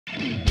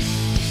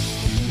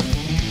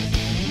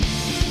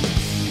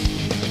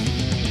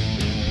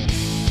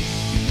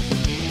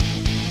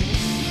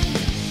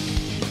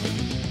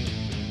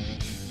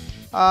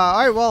All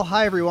right, well,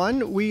 hi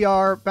everyone. We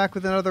are back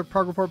with another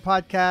Prog Report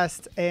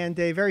podcast and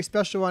a very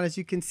special one, as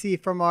you can see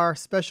from our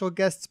special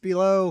guests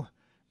below,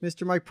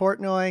 Mr. Mike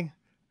Portnoy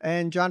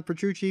and John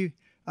Petrucci.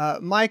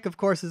 Mike, of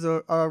course, is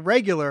a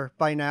regular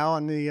by now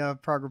on the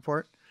Prog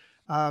Report,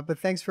 but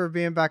thanks for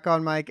being back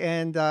on, Mike.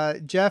 And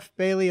Jeff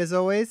Bailey, as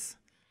always.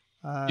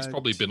 He's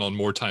probably been on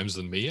more times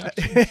than me,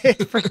 actually.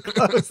 Pretty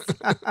close.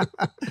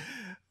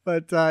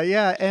 But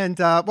yeah, and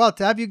well,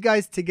 to have you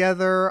guys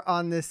together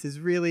on this is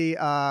really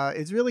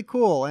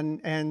cool,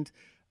 and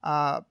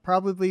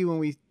probably when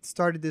we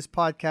started this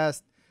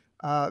podcast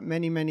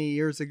many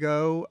years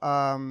ago,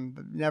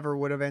 never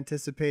would have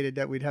anticipated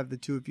that we'd have the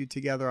two of you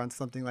together on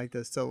something like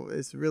this. So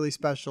it's really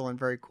special and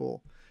very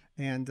cool,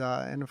 and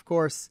of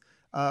course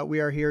we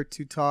are here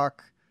to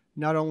talk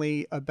not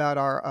only about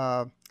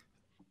our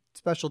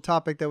special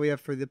topic that we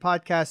have for the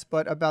podcast,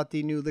 but about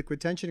the new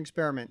Liquid Tension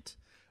Experiment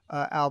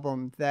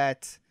album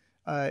that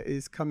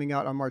is coming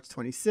out on March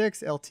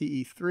 26th,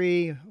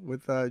 LTE3,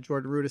 with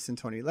Jordan Rudess and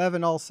Tony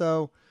Levin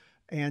also.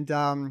 And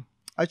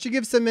I should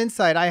give some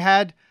insight. I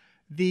had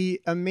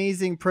the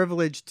amazing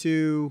privilege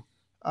to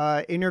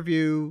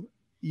interview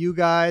you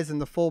guys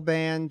and the full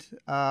band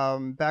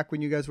back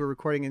when you guys were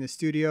recording in the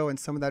studio, and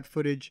some of that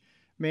footage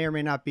may or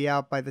may not be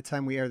out by the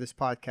time we air this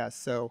podcast.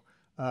 So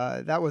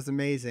that was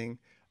amazing.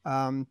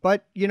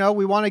 But, you know,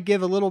 we want to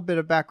give a little bit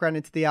of background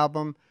into the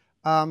album.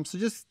 So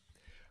just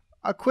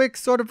a quick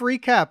sort of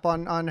recap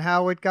on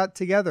how it got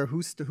together.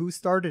 Who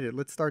started it?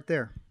 Let's start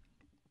there.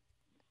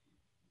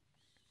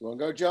 You want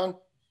to go, John?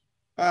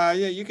 Yeah,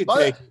 you could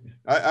take it.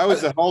 I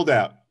was a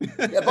holdout.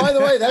 Yeah, by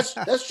the way,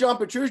 that's John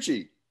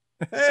Petrucci.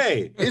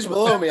 Hey, he's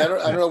below me. I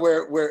don't know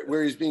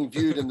where he's being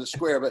viewed in the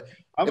square, but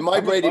in my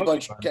Brady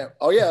Bunch.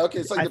 Oh yeah, okay.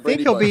 It's like the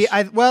Brady Bunch. I think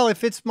he'll be. Well,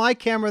 if it's my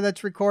camera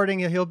that's recording,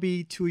 he'll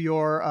be to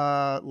your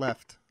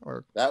left,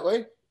 or that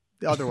way,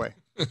 the other way,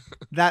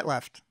 that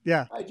left.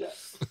 Yeah. Hi,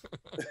 Jeff.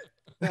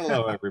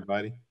 Hello,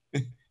 everybody.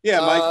 Yeah,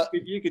 Mike,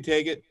 you could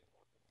take it.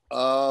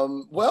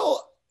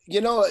 Well, you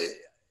know,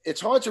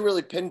 it's hard to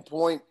really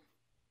pinpoint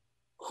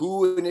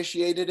who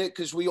initiated it,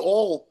 because we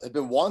all have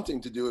been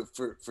wanting to do it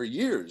for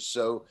years.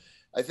 So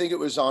I think it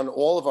was on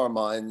all of our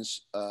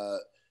minds.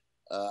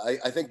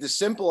 I think the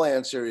simple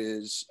answer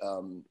is,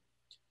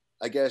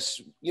 I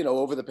guess, you know,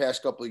 over the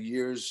past couple of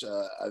years,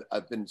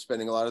 I've been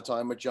spending a lot of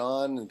time with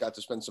John and got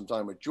to spend some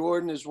time with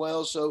Jordan as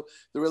well. So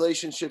the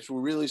relationships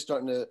were really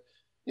starting to,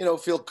 you know,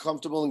 feel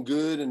comfortable and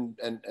good. And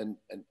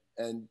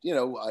you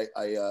know,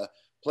 I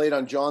played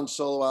on John's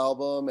solo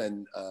album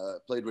and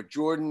played with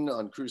Jordan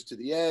on Cruise to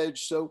the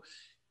Edge. So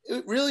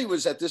it really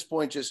was at this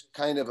point just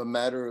kind of a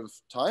matter of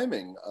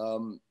timing.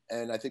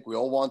 And I think we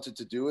all wanted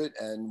to do it.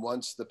 And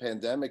once the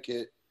pandemic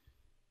hit,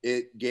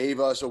 it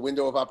gave us a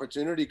window of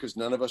opportunity because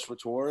none of us were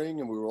touring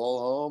and we were all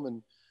home.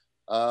 And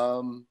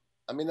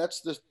I mean,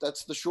 that's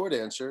the short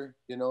answer.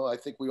 You know, I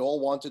think we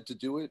all wanted to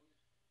do it.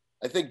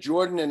 I think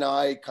Jordan and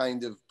I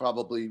kind of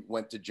probably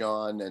went to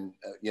John and,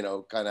 you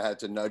know, kind of had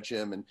to nudge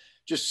him and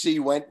just see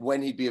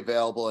when he'd be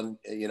available and,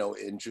 you know,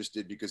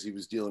 interested, because he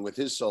was dealing with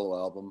his solo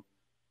album.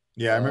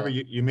 Yeah, I remember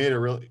you made a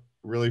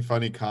really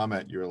funny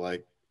comment. You were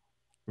like,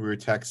 we were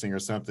texting or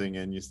something,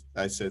 and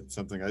I said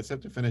something. I just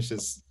have to finish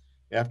this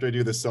after I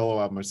do the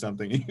solo album or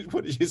something.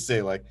 What did you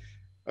say? Like,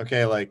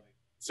 okay, like,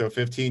 so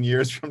 15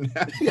 years from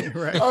now.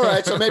 Right. All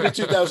right, so maybe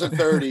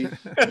 2030.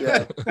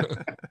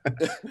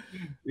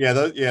 Yeah.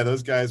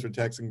 Those guys were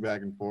texting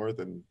back and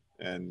forth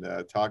and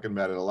talking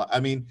about it a lot.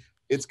 I mean,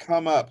 it's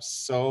come up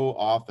so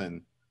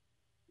often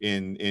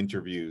in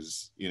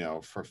interviews, you know,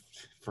 for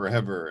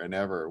forever and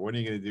ever. When are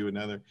you going to do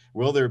another?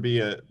 Will there be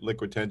a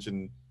Liquid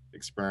Tension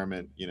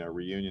Experiment, you know,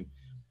 reunion?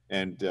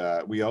 And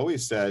we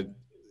always said,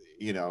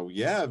 you know,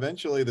 yeah,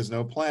 eventually. There's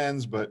no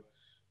plans, but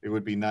it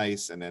would be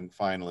nice. And then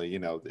finally, you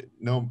know,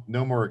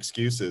 no more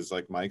excuses.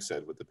 Like Mike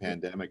said, with the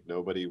pandemic,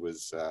 nobody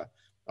was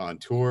on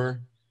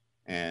tour,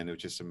 and it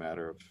was just a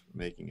matter of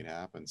making it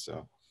happen.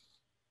 So,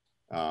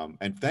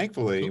 and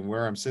thankfully,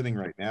 where I'm sitting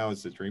right now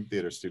is the Dream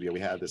Theater studio.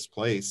 We had this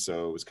place,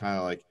 so it was kind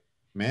of like,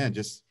 man,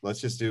 let's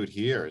just do it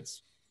here.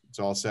 It's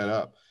all set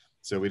up,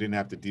 so we didn't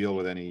have to deal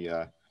with any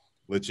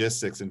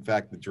logistics. In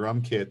fact, the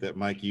drum kit that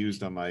Mike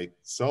used on my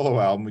solo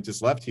album, we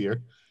just left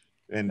here.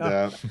 And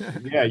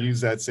yeah,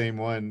 use that same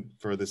one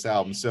for this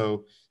album.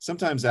 So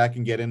sometimes that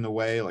can get in the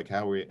way, like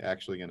how we're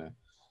actually going to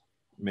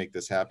make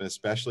this happen,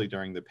 especially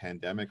during the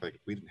pandemic. Like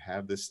if we didn't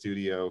have this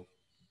studio,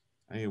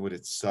 I mean, would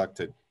it suck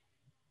to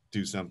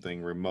do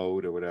something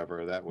remote or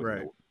whatever? That would,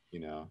 right.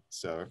 You know,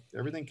 so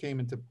everything came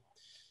into,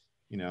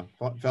 you know,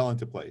 fell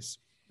into place.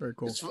 Very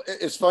cool.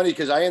 It's funny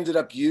because I ended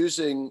up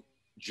using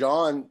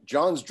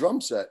John's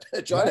drum set.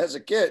 John has a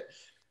kit.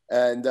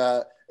 And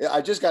I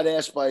just got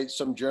asked by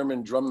some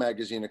German drum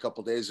magazine a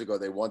couple days ago.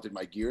 They wanted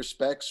my gear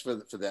specs for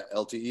the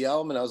LTE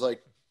album, and I was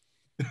like,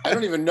 I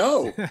don't even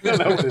know.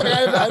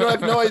 I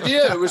have no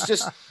idea. It was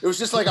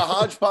just like a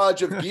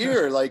hodgepodge of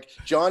gear. Like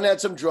John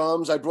had some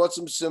drums. I brought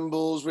some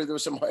cymbals. There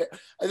was some.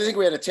 I think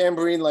we had a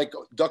tambourine like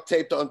duct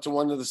taped onto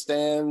one of the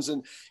stands,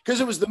 and because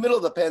it was the middle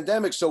of the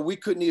pandemic, so we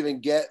couldn't even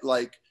get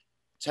like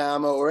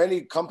Tama or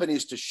any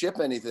companies to ship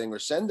anything or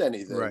send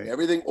anything. Right.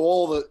 Everything,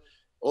 all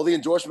the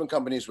endorsement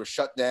companies were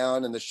shut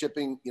down, and the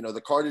shipping,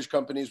 the cartage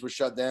companies were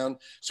shut down.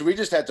 So we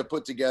just had to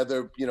put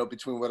together,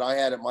 between what I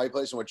had at my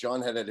place and what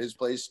John had at his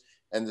place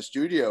and the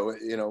studio,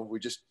 we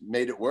just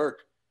made it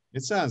work.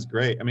 It sounds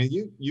great. I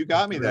mean, you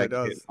got me really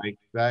that kit, like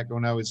back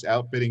when I was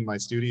outfitting my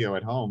studio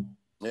at home.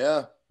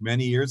 Yeah.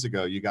 Many years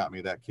ago, you got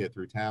me that kit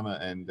through Tama,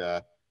 and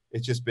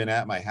it's just been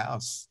at my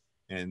house.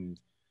 And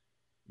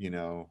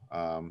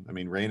I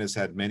mean, Raina's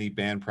had many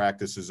band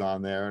practices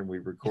on there, and we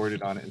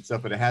recorded on it and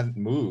stuff, but it hasn't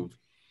moved.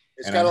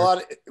 It's got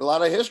a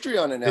lot of history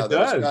on it now. It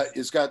does.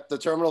 It's got the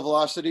Terminal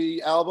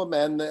Velocity album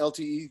and the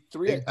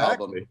LTE3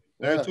 album.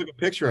 Yeah. I took a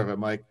picture of it.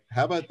 I'm like,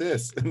 how about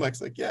this? And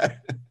Mike's like, yeah.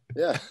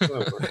 Yeah.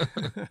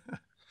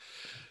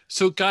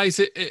 So guys,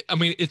 I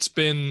mean, it's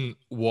been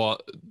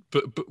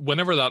but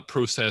whenever that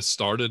process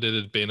started, it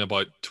had been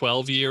about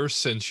 12 years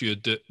since you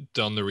had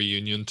done the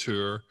reunion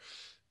tour,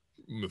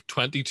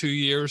 22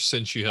 years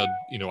since you had,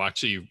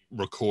 actually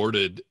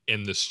recorded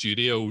in the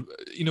studio.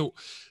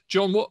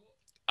 John,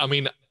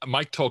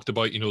 Mike talked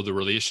about, the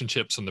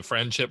relationships and the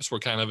friendships were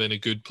kind of in a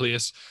good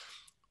place.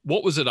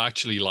 What was it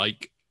actually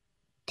like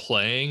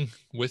playing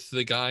with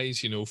the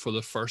guys, for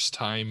the first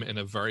time in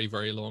a very,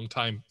 very long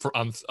time?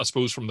 And I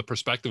suppose from the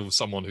perspective of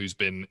someone who's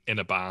been in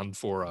a band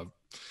for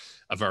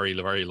a very,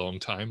 very long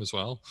time as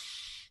well.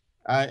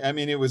 I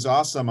mean, it was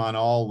awesome on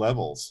all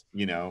levels.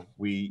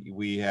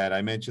 We had,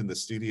 I mentioned the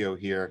studio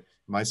here.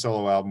 My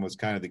solo album was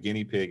kind of the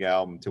guinea pig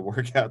album to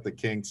work out the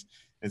kinks.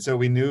 And so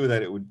we knew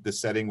that the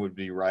setting would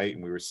be right,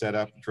 and we were set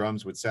up.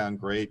 Drums would sound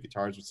great,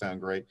 guitars would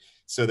sound great.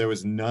 So there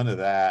was none of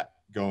that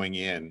going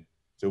in.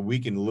 So we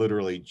can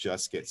literally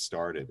just get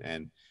started.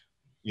 And,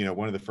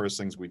 one of the first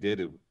things we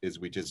did is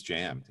we just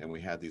jammed, and we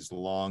had these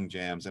long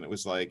jams. And it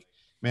was like,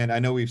 man, I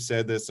know we've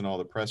said this in all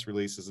the press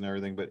releases and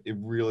everything, but it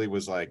really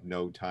was like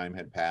no time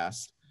had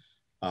passed.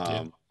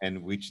 And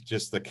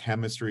the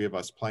chemistry of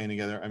us playing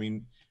together. I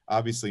mean,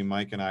 obviously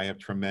Mike and I have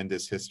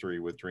tremendous history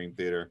with Dream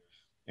Theater,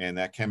 and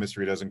that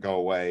chemistry doesn't go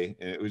away.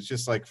 And it was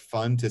just like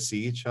fun to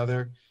see each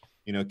other.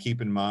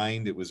 Keep in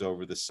mind, it was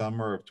over the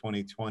summer of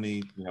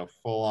 2020,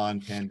 full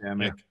on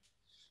pandemic. Yeah.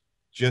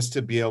 Just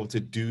to be able to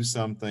do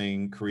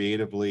something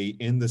creatively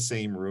in the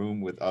same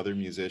room with other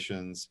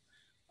musicians.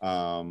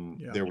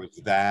 There was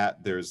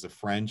that. There's the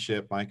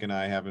friendship. Mike and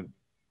I haven't,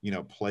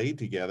 played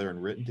together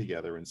and written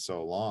together in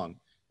so long.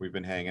 We've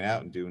been hanging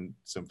out and doing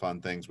some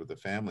fun things with the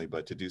family,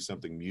 but to do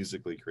something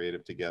musically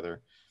creative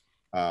together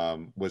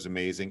was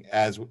amazing,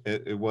 as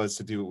it was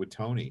to do it with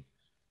Tony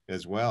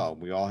as well.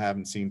 We all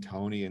haven't seen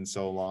Tony in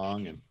so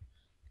long, and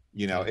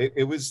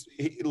it was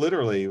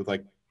literally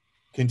like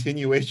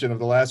continuation of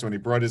the last one. He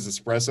brought his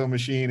espresso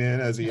machine in,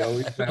 as he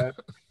always had.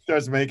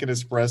 Starts making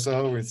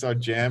espresso. We start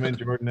jamming.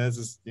 Jordan has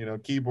his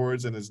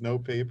keyboards and his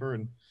note paper,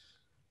 and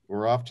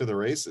we're off to the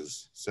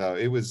races. So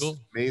it was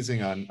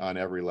amazing on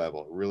every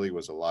level. It really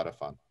was a lot of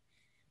fun.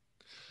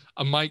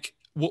 Mike,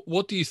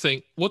 what do you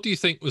think? What do you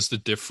think was the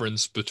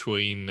difference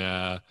between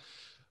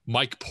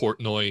Mike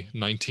Portnoy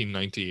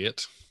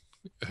 1998,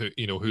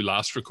 who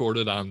last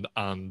recorded, and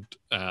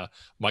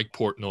Mike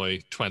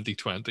Portnoy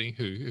 2020,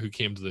 who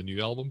came to the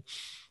new album?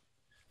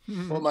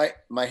 Well,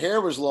 my hair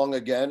was long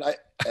again,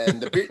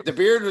 and the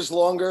beard was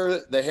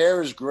longer. The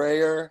hair is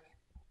grayer.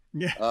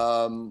 Yeah.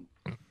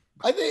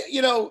 I think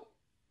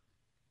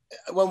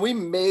when we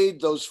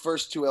made those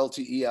first two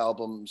LTE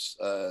albums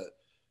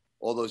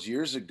all those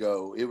years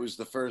ago, it was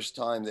the first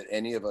time that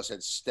any of us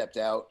had stepped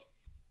out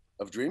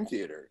of Dream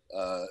Theater.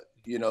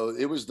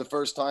 It was the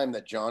first time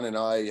that John and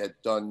I had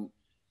done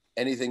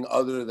anything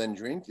other than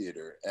Dream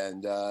Theater.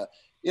 And,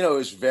 it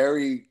was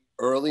very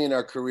early in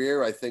our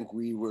career. I think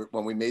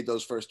when we made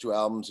those first two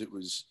albums, it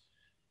was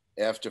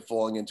after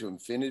Falling Into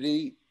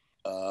Infinity.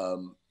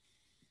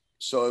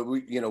 So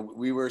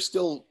we were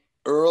still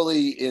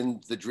early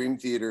in the Dream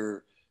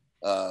Theater,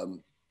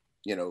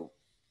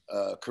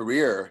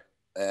 career.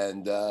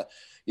 And,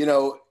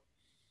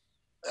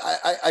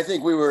 I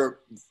think we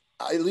were,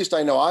 at least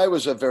I know I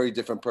was a very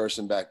different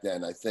person back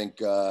then. I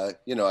think, I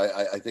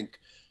think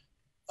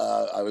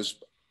I was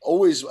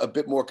always a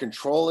bit more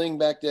controlling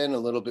back then, a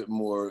little bit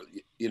more,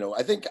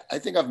 I think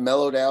I've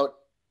mellowed out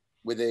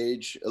with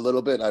age a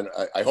little bit.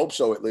 I hope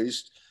so, at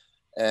least.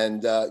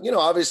 And,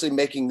 obviously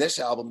making this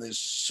album, there's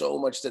so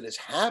much that has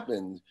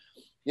happened,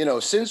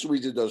 since we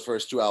did those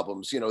first two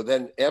albums.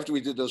 Then after we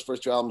did those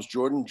first two albums,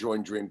 Jordan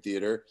joined Dream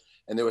Theater,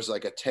 and there was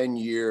like a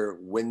 10-year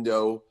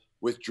window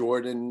with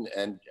Jordan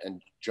and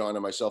John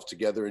and myself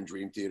together in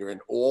Dream Theater,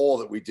 and all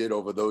that we did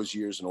over those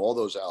years and all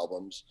those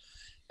albums.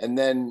 And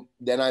then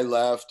I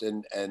left,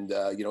 and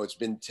it's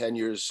been 10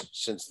 years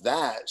since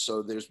that.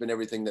 So there's been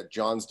everything that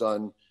John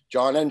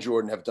and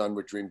Jordan have done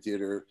with Dream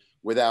Theater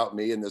without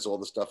me, and there's all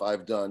the stuff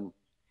I've done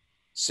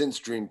since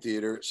Dream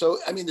Theater. So,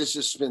 I mean, there's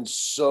just been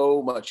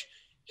so much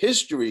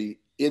history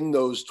in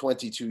those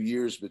 22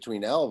 years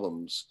between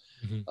albums.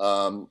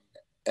 Mm-hmm.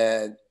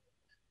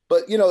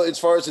 But as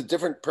far as a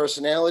different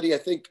personality, I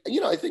think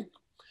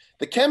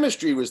The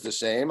chemistry was the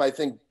same. I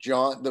think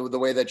John, the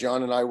way that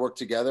John and I work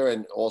together,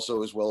 and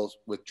also as well as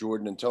with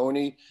Jordan and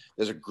Tony,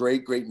 there's a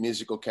great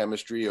musical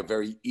chemistry, a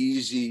very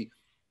easy,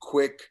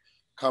 quick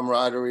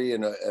camaraderie,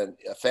 and a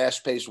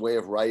fast-paced way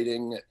of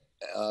writing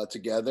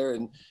together.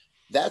 And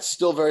that's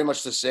still very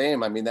much the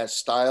same. I mean, that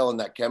style and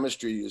that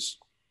chemistry is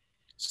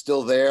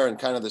still there and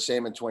kind of the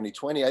same in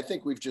 2020. I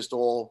think we've just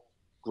all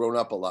grown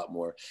up a lot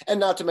more. And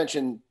not to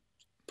mention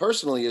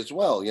personally as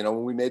well, you know,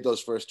 when we made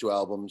those first two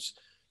albums,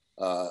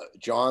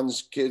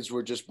 John's kids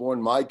were just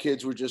born, my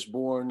kids were just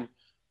born,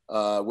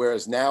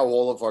 whereas now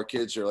all of our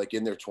kids are like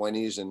in their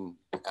 20s and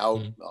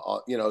out,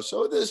 you know,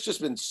 so there's just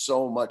been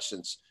so much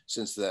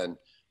since then.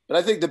 But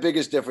I think the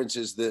biggest difference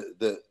is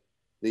the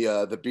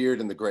beard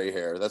and the gray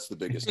hair. That's the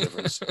biggest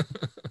difference.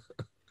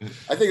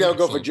 I think that would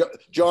go for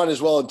John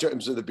as well in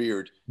terms of the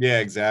beard. Yeah,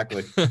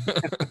 exactly.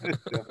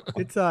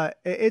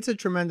 It's a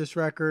tremendous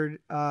record.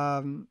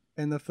 And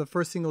the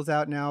first single's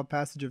out now,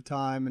 Passage of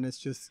Time, and it's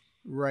just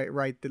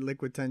right the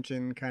Liquid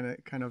Tension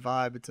kind of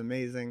vibe. It's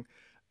amazing.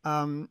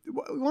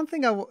 One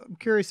thing I'm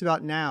curious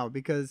about now,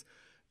 because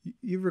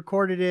you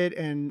recorded it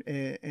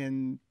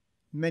and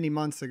many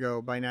months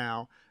ago by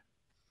now,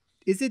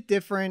 is it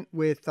different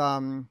with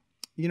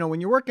you know,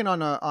 when you're working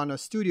on a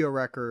studio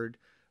record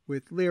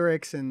with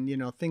lyrics and, you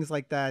know, things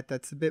like that,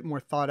 that's a bit more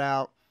thought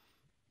out.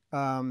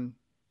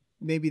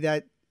 Maybe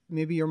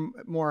you're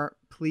more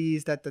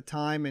pleased at the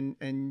time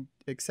and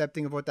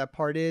accepting of what that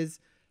part is,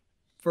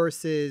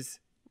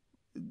 versus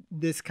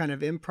this kind of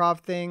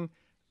improv thing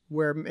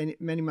where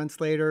many months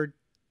later,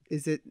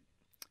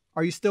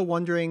 are you still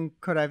wondering,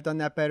 could I have done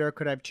that better?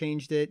 Could I have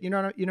changed it? You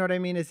know what I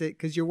mean? Is it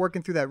because you're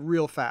working through that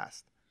real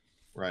fast?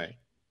 Right.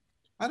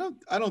 I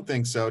don't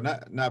think so.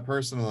 Not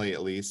personally,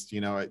 at least.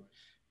 You know,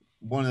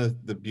 one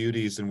of the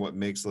beauties and what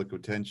makes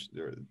Liquid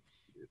Tension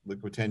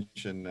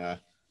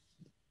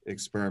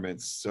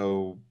experiments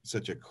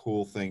such a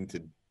cool thing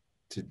to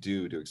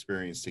do, to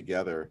experience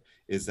together,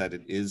 is that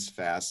it is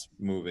fast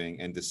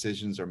moving and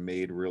decisions are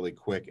made really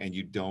quick and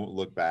you don't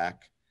look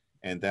back,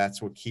 and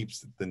that's what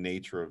keeps the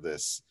nature of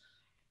this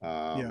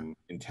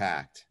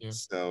intact. Yeah.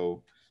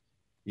 So,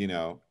 you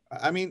know,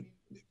 I mean,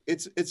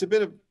 it's a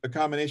bit of a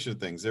combination of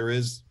things. There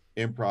is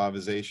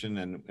improvisation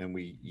and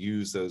we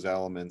use those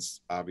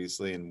elements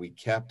obviously, and we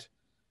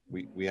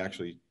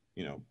actually,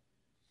 you know,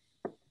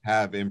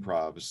 have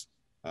improvs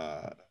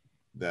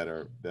that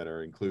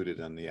are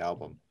included on the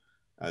album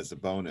as a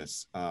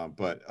bonus,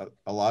 but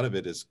a lot of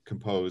it is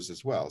composed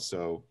as well.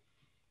 So,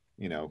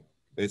 you know,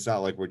 it's not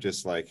like we're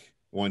just like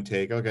one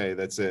take, okay,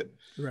 that's it.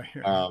 Right.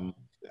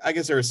 I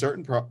guess there are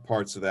certain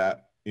parts of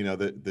that, you know,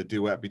 the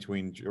duet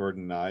between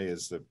Jordan and I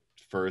is the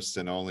first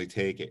and only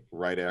take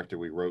right after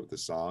we wrote the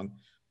song.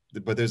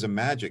 But there's a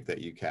magic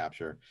that you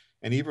capture.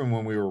 And even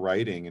when we were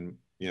writing and,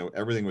 you know,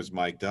 everything was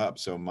mic'd up.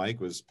 So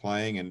Mike was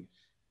playing, and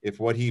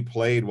if what he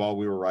played while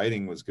we were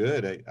writing was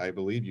good, I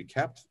believe you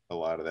kept a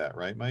lot of that,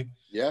 right, Mike?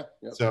 Yeah.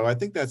 Yep. So I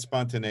think that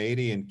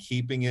spontaneity and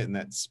keeping it in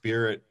that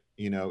spirit,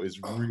 you know, is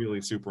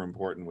really super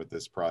important with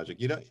this project.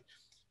 You know,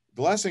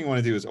 the last thing you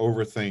want to do is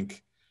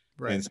overthink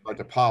and start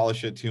to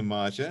polish it too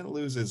much, and it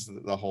loses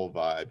the whole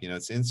vibe. You know,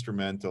 it's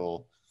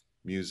instrumental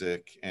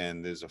music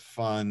and there's a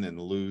fun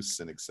and loose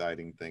and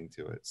exciting thing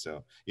to it.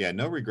 So yeah,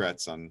 no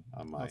regrets on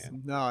my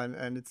end. No,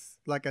 and it's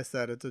like I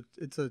said,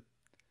 it's a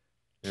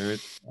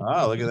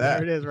oh, look at that.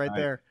 There it is right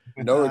there.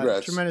 No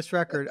regrets. Tremendous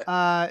record.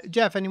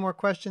 Jeff, any more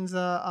questions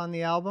on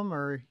the album?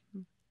 Or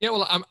yeah,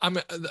 well,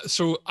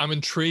 I'm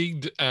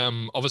intrigued.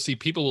 Obviously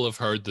people will have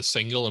heard the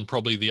single, and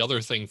probably the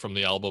other thing from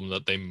the album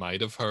that they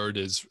might have heard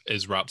is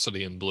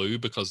Rhapsody in Blue,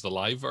 because the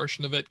live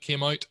version of it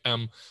came out.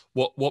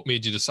 What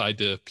made you decide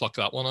to pluck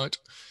that one out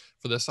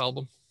for this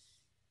album?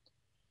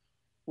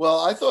 Well,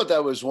 I thought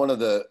that was one of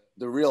the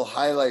real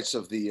highlights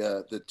of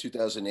the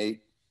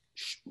 2008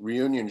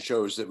 reunion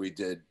shows that we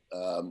did.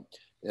 You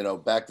know,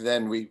 back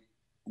then we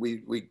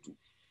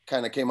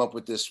kind of came up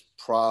with this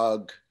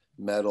prog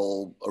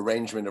metal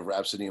arrangement of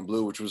Rhapsody in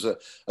Blue, which was a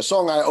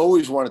song I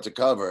always wanted to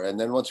cover. And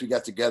then once we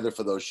got together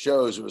for those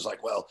shows, it was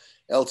like, well,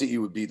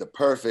 LTE would be the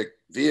perfect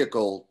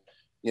vehicle,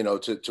 you know,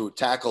 to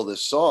tackle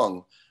this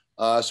song.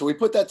 So we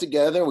put that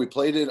together and we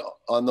played it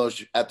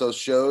at those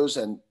shows.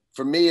 And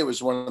for me, it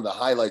was one of the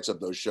highlights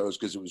of those shows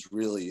because it was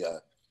really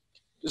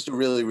just a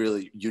really,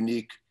 really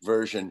unique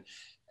version.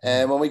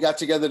 And when we got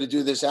together to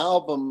do this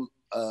album,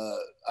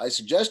 I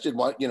suggested,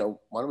 why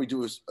don't we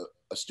do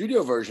a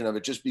studio version of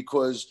it, just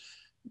because,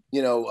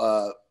 you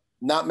know,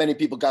 not many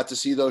people got to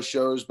see those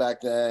shows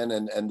back then,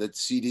 and the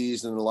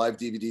CDs and the live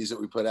DVDs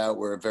that we put out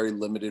were a very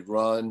limited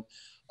run.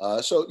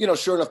 So, you know,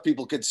 sure enough,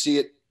 people could see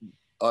it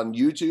on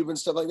YouTube and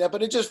stuff like that,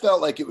 but it just felt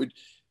like it would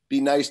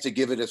be nice to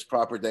give it its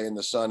proper day in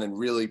the sun and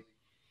really,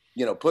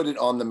 you know, put it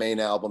on the main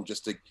album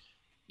just to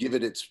give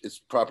it its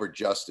proper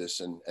justice,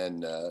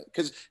 and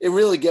because it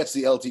really gets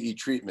the LTE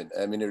treatment.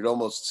 I mean, it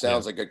almost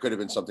sounds like it could have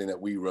been something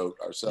that we wrote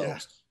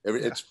ourselves.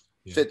 It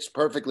fits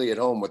perfectly at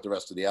home with the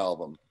rest of the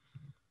album.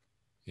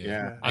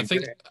 Yeah. I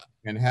think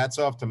And hats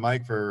off to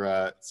Mike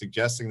for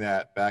suggesting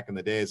that back in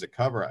the day as a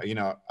cover. You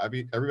know,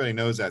 everybody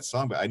knows that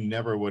song, but I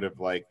never would have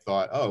like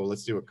thought, oh,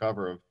 let's do a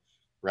cover of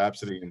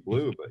Rhapsody in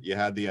Blue. But you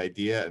had the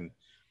idea, and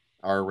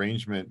our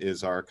arrangement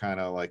is our kind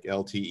of like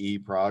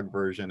LTE Prog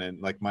version. And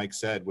like Mike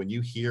said, when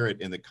you hear it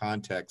in the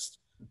context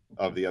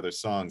of the other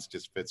songs, it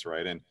just fits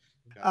right in.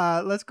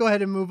 Let's go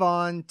ahead and move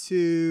on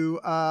to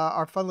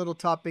our fun little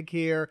topic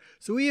here.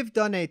 So we have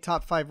done a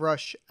top 5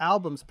 Rush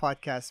albums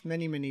podcast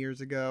many, many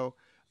years ago,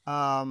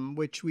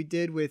 which we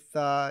did with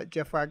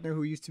Jeff Wagner,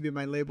 who used to be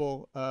my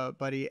label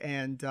buddy,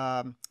 and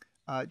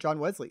John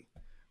Wesley,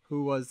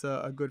 who was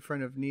a good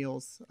friend of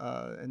Neil's.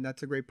 And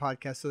that's a great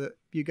podcast, so that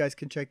you guys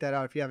can check that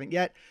out if you haven't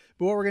yet.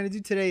 But what we're going to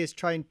do today is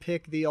try and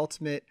pick the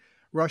ultimate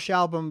Rush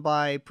album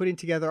by putting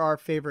together our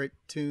favorite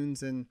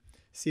tunes and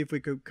see if we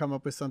could come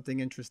up with something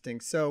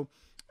interesting. So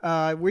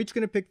we're each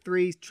going to pick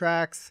 3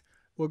 tracks.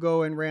 We'll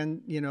go in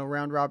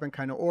round robin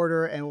kind of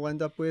order, and we'll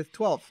end up with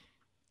 12.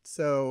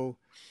 So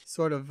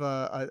sort of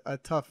a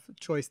tough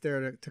choice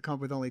there to come up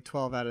with only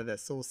 12 out of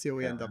this. So we'll see what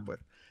we end up with.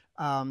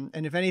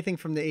 And if anything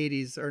from the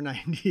 80s or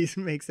 90s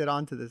makes it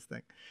onto this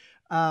thing.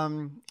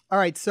 All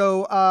right.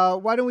 So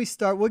why don't we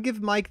start? We'll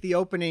give Mike the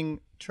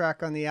opening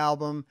track on the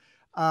album.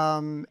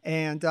 I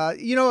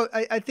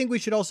think we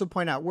should also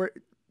point out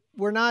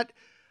we're not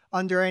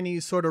under any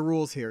sort of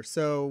rules here.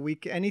 So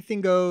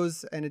anything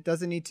goes, and it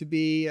doesn't need to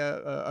be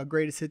a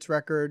greatest hits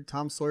record.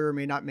 Tom Sawyer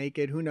may not make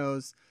it. Who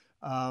knows?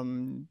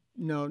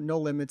 No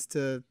limits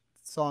to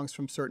songs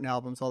from certain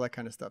albums, all that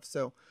kind of stuff.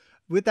 So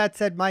with that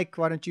said, Mike,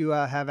 why don't you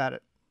have at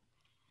it?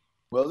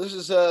 Well, this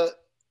is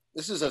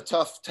a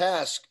tough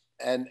task.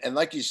 And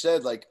like you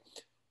said, like,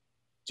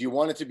 do you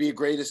want it to be a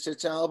greatest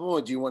hits album,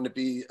 or do you want it to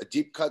be a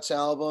deep cuts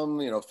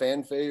album,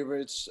 fan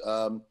favorites?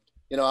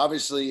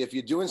 Obviously, if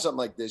you're doing something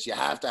like this, you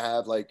have to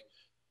have like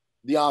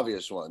the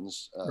obvious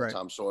ones, right.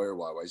 Tom Sawyer,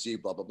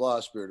 YYZ, blah, blah, blah,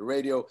 Spirit of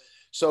Radio.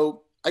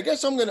 So I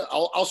guess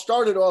I'll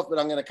start it off, but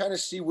I'm going to kind of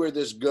see where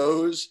this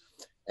goes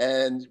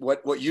and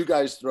what you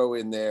guys throw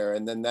in there.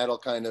 And then that'll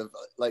kind of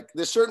like,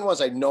 there's certain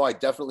ones I know I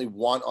definitely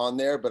want on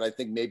there, but I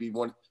think maybe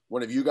one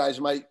of you guys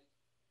might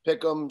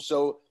pick them.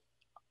 So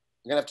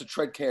I'm going to have to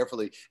tread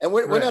carefully. And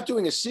we're not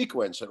doing a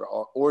sequence,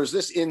 or is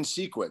this in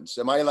sequence?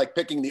 Am I like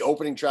picking the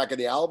opening track of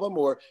the album,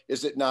 or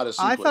is it not a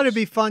sequence? I thought it'd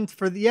be fun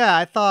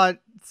I thought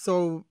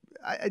so.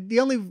 The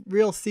only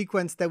real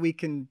sequence that we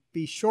can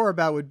be sure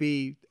about would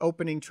be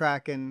opening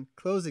track and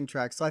closing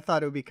track. So I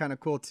thought it would be kind of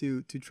cool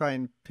to try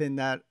and pin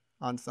that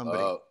on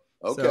somebody.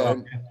 Okay.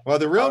 So, well,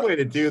 the real way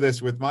to do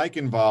this with Mike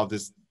involved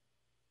is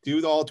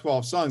do all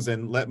 12 songs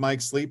and let Mike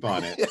sleep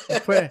on it. We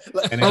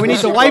need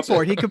the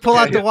whiteboard. He could pull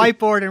out the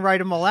whiteboard and write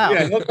them all out.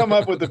 Yeah, he'll come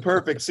up with the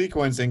perfect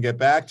sequence and get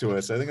back to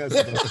us. I think that's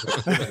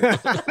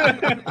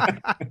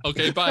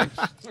okay, bye.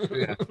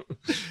 Yeah.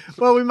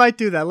 Well, we might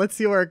do that. Let's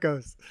see where it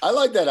goes. I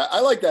like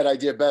that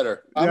idea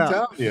better. I'm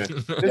telling you.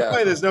 This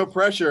way there's no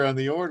pressure on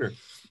the order.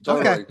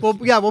 Totally. Okay. Well,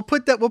 yeah, we'll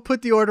put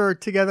the order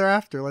together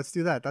after. Let's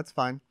do that. That's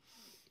fine.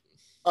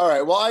 All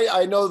right. Well,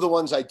 I know the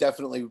ones I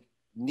definitely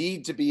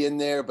need to be in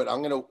there, but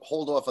I'm going to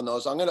hold off on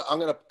those. I'm going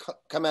to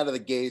come out of the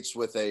gates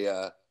with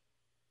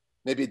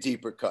maybe a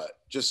deeper cut,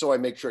 just so I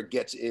make sure it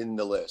gets in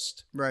the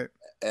list. Right.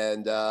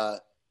 And oh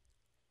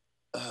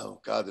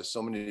God, there's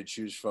so many to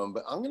choose from,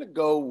 but I'm going to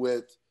go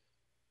with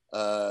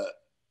a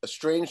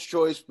strange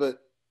choice, but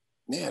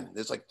man,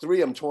 there's like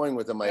 3 I'm toying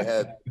with in my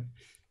head.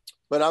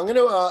 But I'm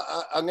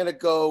gonna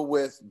go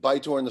with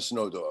Baitor and the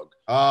Snow Dog.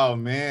 Oh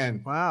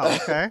man! Wow.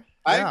 Okay.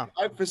 I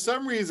for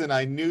some reason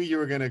I knew you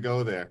were gonna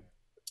go there.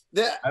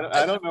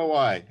 I don't know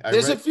why.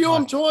 There's a few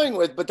I'm toying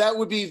with, but that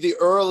would be the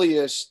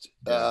earliest.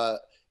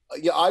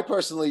 I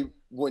personally,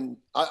 when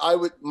I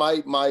would,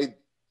 my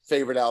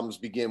favorite albums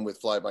begin with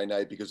Fly By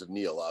Night because of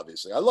Neil.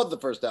 Obviously, I love the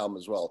first album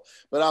as well,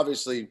 but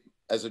obviously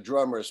as a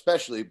drummer,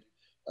 especially,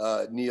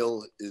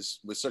 Neil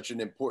was such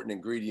an important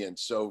ingredient.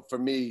 So for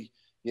me,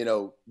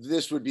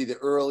 this would be the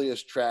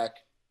earliest track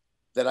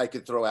that I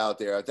could throw out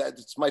there.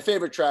 It's my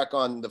favorite track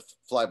on the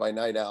Fly By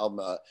Night album.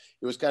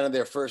 It was kind of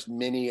their first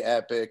mini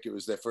epic. It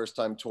was their first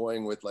time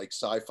toying with like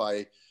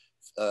sci-fi,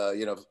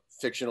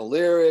 fictional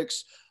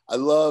lyrics. I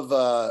love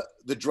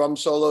the drum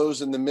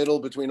solos in the middle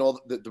between all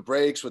the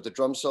breaks with the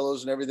drum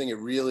solos and everything. It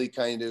really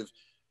kind of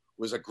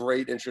was a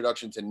great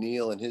introduction to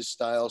Neil and his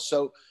style.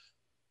 So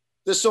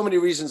there's so many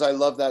reasons I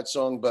love that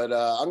song, but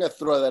I'm going to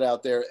throw that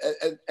out there.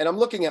 And I'm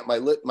looking at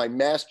my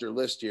master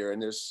list here,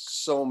 and there's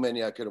so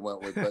many I could have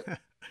went with, but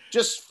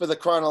just for the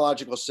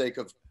chronological sake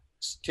of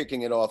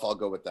kicking it off, I'll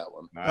go with that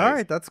one. Nice. All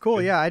right. That's cool.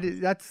 Yeah.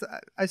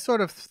 I sort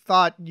of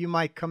thought you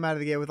might come out of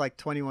the gate with like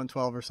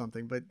 2112 or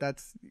something, but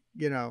that's,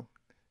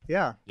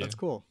 that's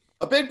cool.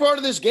 A big part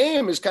of this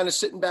game is kind of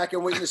sitting back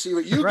and waiting to see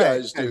what you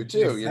guys do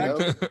too,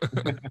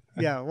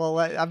 Yeah. Well,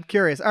 I'm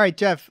curious. All right,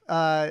 Jeff,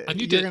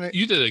 and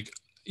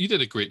you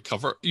did a great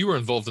cover. You were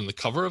involved in the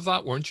cover of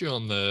that, weren't you,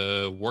 on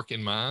the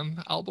Working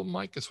Man album,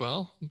 Mike, as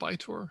well,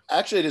 Baitor?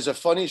 Actually, there's a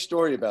funny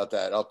story about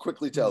that. I'll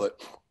quickly tell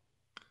it.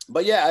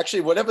 But yeah,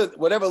 actually,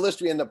 whatever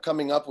list we end up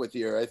coming up with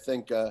here, I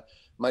think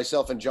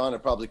myself and John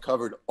have probably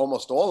covered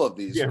almost all of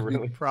these. Yeah,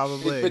 really.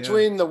 Probably.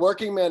 Between the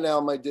Working Man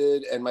album I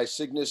did and my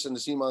Cygnus and the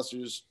Sea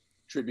Monsters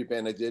tribute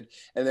band I did,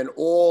 and then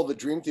all the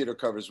Dream Theater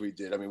covers we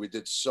did. I mean, we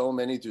did so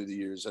many through the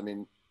years. I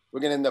mean, we're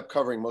going to end up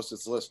covering most of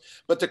this list.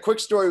 But the quick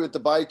story with the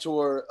By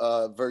Tour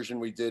version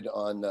we did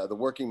on the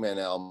Working Man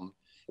album,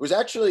 it was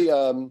actually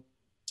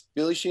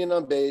Billy Sheehan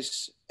on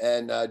bass,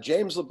 and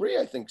James Labrie,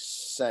 I think,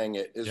 sang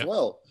it as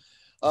well.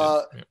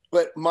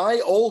 But my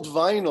old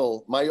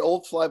vinyl, my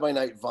old Fly By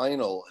Night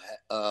vinyl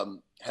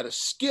had a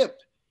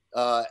skip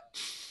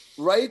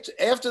right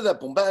after that.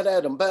 Boom ba da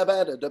dum ba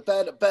ba da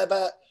ba ba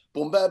ba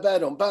boom ba ba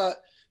dum ba.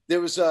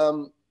 There was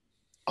oh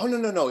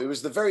no, it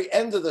was the very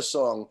end of the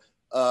song.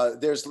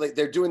 There's like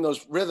they're doing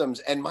those rhythms,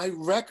 and my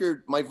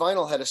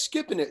vinyl had a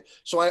skip in it,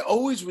 so I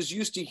always was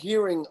used to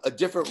hearing a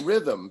different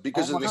rhythm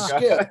because of the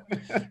skip.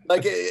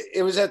 Like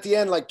it was at the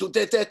end, like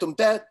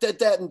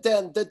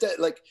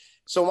like,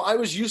 so I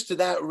was used to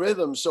that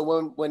rhythm.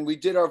 So when we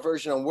did our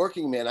version on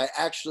Working Man, I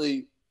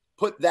actually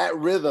put that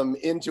rhythm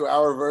into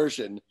our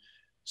version.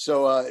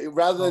 So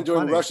rather than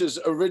doing Rush's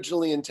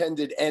originally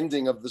intended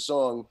ending of the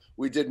song,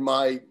 we did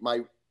my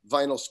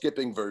vinyl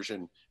skipping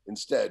version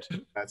instead.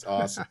 That's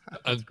awesome.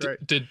 And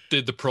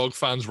did the Prog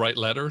fans write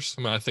letters?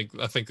 I mean, I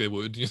think they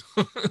would. You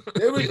know?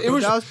 It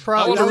was that was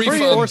probably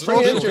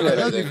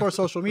before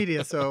social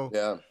media. So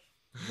yeah,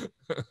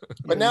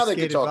 but now they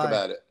can talk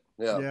about it.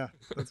 Yeah,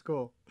 that's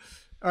cool.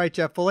 All right,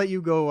 Jeff, we'll let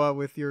you go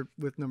with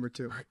number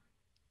 2.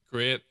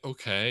 Great.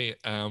 Okay.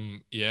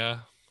 Yeah.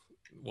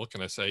 What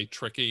can I say?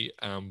 Tricky.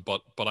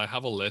 But I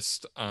have a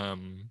list.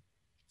 I'm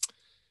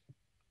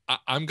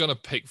gonna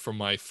pick for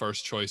my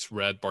first choice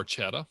Red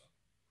Barchetta.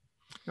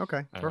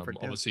 Okay, perfect.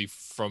 Obviously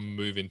from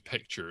Moving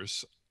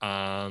Pictures,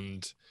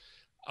 and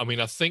I mean,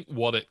 I think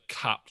what it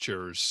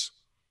captures,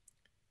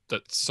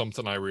 that's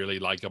something I really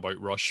like about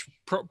Rush,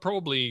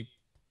 probably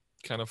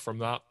kind of from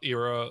that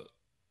era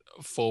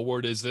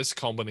forward, is this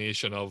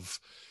combination of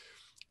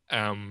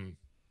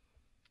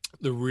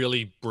the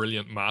really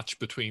brilliant match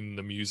between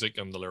the music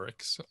and the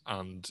lyrics,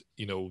 and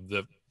you know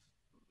the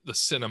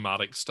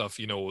cinematic stuff.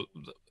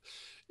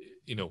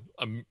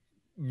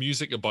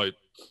 Music about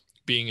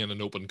being in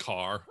an open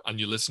car, and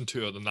you listen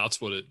to it and that's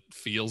what it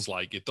feels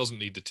like. It doesn't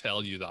need to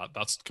tell you that.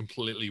 That's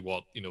completely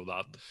what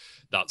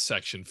that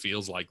section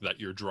feels like, that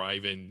you're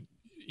driving,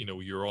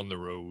 you're on the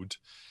road.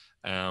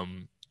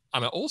 And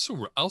I also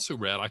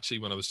read, actually,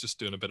 when I was just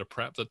doing a bit of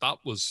prep, that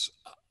was,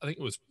 I think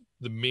it was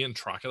the main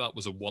track of that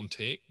was a one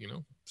take,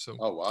 so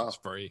oh wow, it's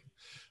very,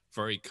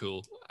 very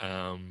cool.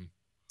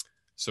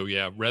 So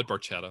yeah, Red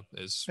Barchetta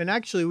is. And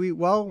actually,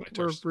 we're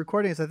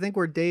recording this, I think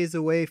we're days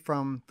away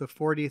from the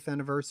 40th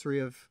anniversary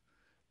of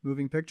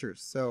Moving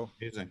Pictures. So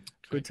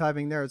good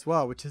timing there as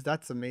well,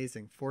 that's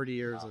amazing. 40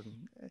 years. Wow.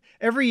 And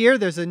every year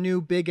there's a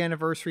new big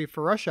anniversary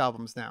for Rush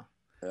albums now,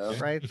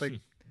 right? Like,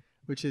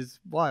 which is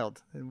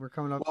wild. And we're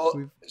coming up.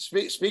 Well,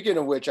 speaking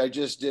of which, I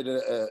just did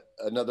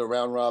another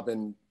round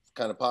robin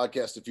kind of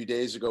podcast a few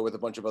days ago with a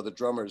bunch of other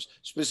drummers,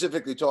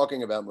 specifically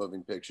talking about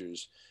Moving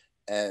Pictures.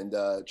 And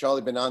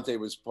Charlie Benante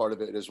was part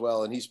of it as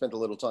well. And he spent a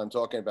little time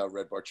talking about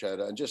Red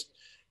Barchetta, and just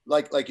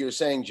like you were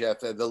saying, Jeff,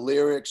 the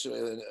lyrics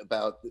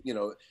about,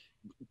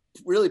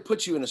 really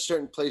puts you in a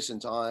certain place in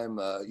time,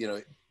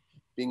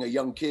 being a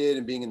young kid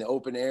and being in the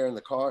open air in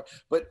the car.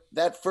 But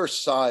that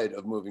first side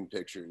of Moving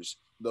Pictures,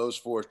 those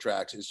 4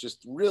 tracks, is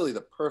just really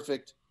the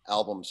perfect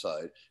album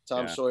side.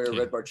 Tom Sawyer,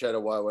 Red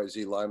Barchetta,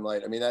 YYZ,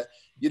 Limelight. I mean, that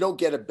you don't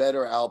get a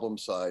better album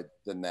side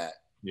than that.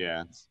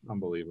 Yeah, it's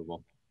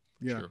unbelievable.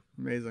 Yeah, sure.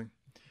 Amazing.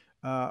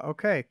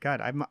 Okay,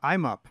 God,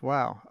 I'm up.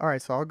 Wow. All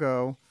right, so I'll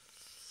go.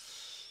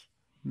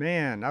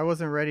 Man, I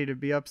wasn't ready to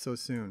be up so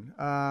soon.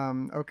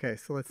 Okay,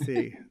 so let's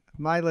see.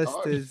 My list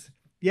is,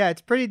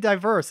 it's pretty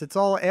diverse. It's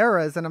all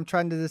eras, and I'm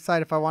trying to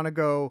decide if I want to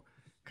go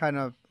kind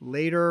of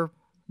later,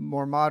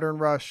 more modern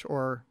Rush,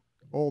 or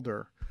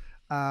older.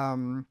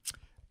 I'm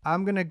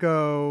going to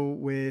go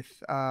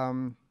with,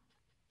 all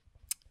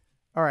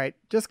right,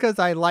 just because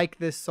I like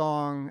this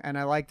song, and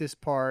I like this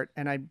part,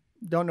 and I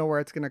don't know where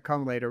it's going to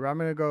come later, but I'm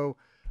going to go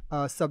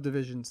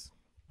Subdivisions.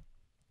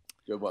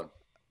 Good one.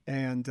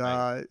 And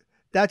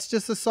that's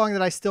just a song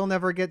that I still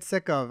never get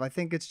sick of. I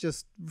think it's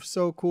just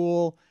so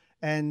cool,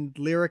 and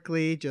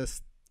lyrically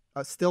just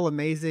still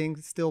amazing,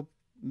 still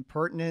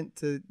pertinent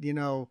to,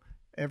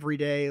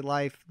 everyday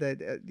life.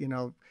 That,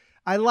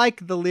 I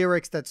like the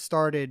lyrics that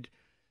started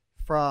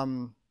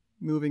from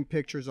Moving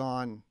Pictures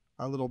on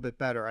a little bit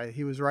better.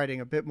 He was writing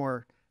a bit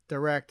more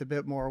direct, a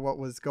bit more what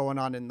was going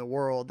on in the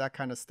world, that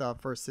kind of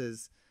stuff,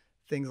 versus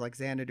things like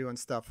Xanadu and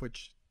stuff,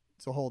 which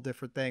is a whole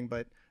different thing.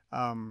 But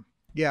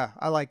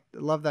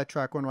love that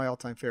track. One of my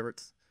all-time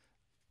favorites.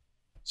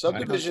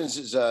 Subdivisions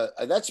is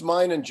that's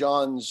mine and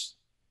John's.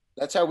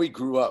 That's how we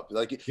grew up.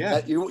 Like,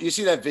 you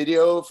see that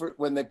video for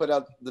when they put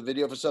out the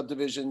video for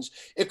Subdivisions.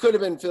 It could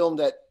have been filmed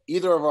at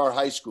either of our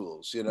high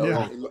schools,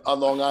 on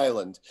Long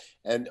Island.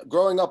 And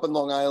growing up in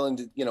Long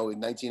Island, in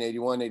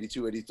 1981,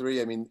 82,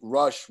 83, I mean,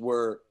 Rush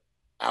were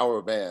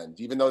our band,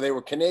 even though they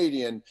were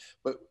Canadian.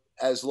 But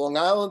as Long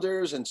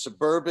Islanders and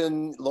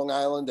suburban Long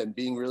Island, and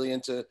being really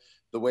into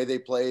the way they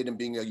played and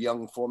being a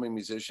young forming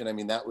musician. I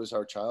mean, that was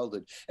our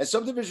childhood. And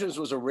Subdivisions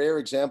was a rare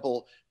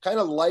example, kind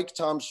of like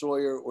Tom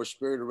Sawyer or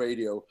Spirit of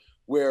Radio,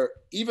 where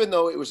even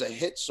though it was a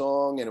hit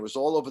song and it was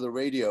all over the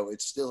radio,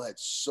 it still had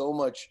so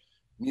much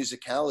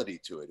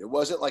musicality to it. It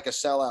wasn't like a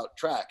sellout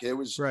track. It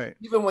was Right.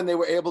 Even when they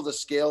were able to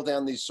scale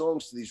down these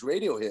songs to these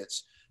radio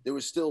hits, there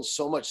was still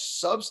so much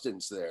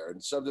substance there.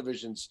 And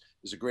Subdivisions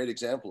is a great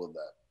example of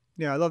that.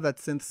 Yeah, I love that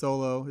synth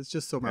solo. It's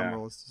just so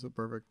memorable. It's so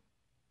perfect.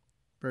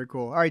 Very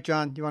cool. All right,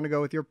 John, you want to go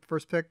with your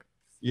first pick?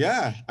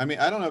 Yeah, I mean,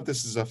 I don't know if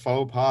this is a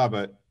faux pas,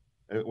 but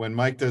when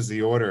Mike does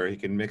the order, he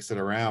can mix it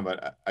around.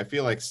 But I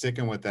feel like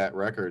sticking with that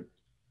record.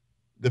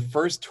 The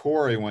first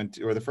tour he went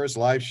to, or the first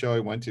live show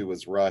he went to,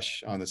 was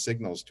Rush on the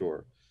Signals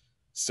tour.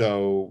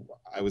 So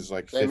I was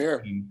like, Same 15.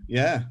 here.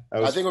 Yeah,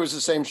 I think it was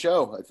the same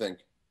show. I think.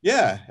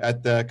 Yeah,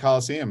 at the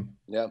Coliseum.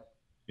 Yeah.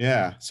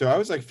 Yeah. So I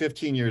was like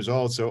 15 years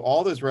old. So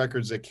all those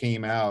records that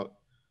came out,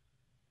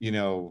 you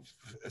know,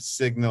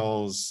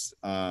 Signals,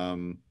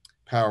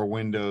 Power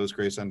Windows,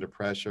 Grace Under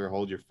Pressure,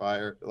 Hold Your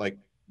Fire, like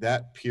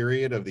that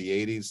period of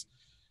the 80s,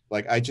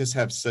 like I just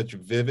have such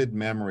vivid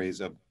memories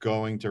of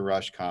going to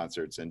Rush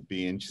concerts and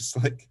being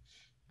just like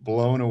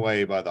blown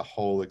away by the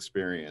whole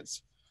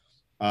experience.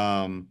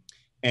 And,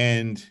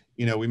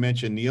 you know, we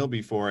mentioned Neil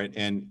before,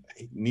 and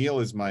Neil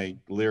is my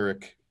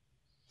lyric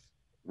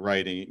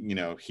writing, you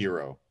know,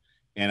 hero.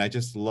 And I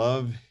just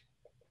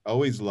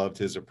always loved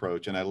his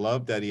approach. And I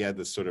loved that he had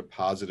this sort of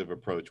positive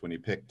approach when he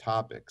picked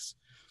topics.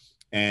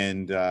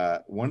 And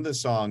one of the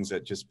songs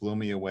that just blew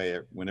me away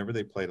whenever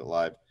they played it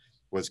live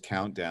was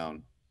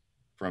Countdown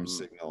from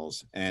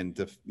Signals. And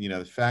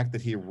the fact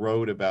that he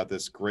wrote about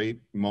this great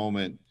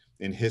moment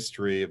in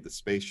history of the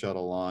space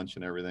shuttle launch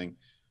and everything,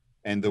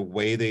 and the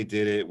way they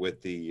did it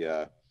with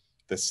the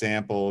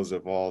samples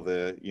of all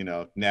the, you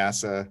know,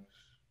 NASA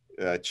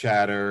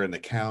chatter and the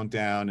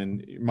countdown.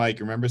 And Mike,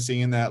 remember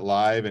seeing that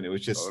live? And it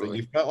was just Totally.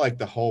 You felt like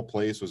the whole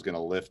place was going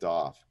to lift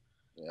off.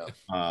 Yeah.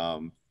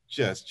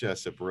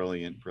 Just a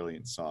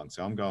brilliant song.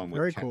 So I'm going with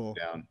Very cool.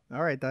 Countdown.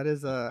 All right, that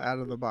is out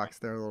of the box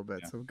there a little bit.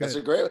 Yeah. So good. That's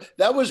a great.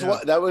 That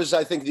was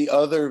I think the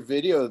other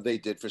video they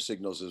did for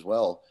Signals as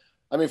well.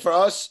 I mean, for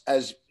us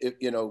as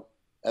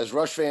as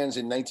Rush fans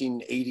in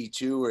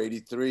 1982 or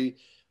 83,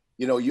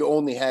 you know, you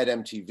only had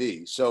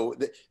MTV. So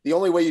the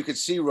only way you could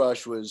see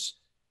Rush was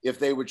if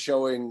they were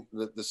showing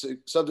the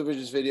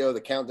Subdivisions video,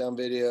 the Countdown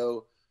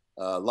video,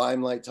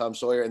 Limelight, Tom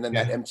Sawyer, and then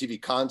that MTV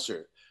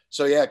concert.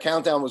 So yeah,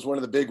 Countdown was one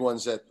of the big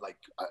ones that, like,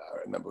 I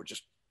remember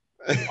just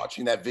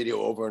watching that video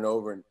over and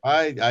over. And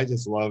I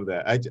just love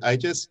that.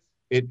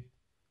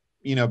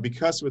 You know,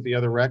 because with the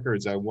other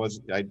records, I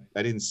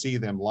didn't see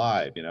them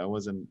live. You know, I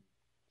wasn't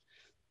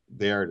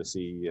there to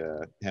see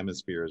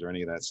Hemispheres or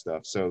any of that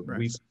stuff. So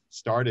we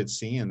started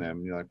seeing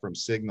them, you know, from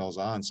Signals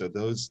on. So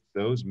those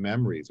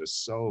memories are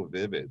so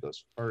vivid.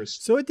 Those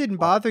first. So it didn't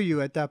bother you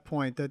at that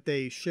point that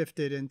they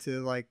shifted into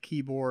like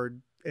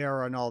keyboard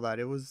era and all that.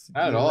 It was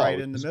right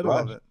in the middle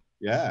of it.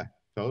 Yeah,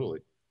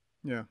 totally.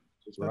 Yeah,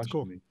 Just that's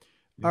cool. Yeah.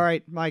 All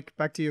right, Mike,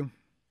 back to you.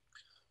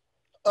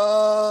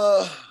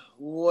 Well.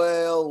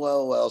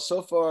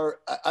 So far,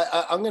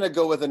 I'm going to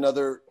go with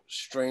another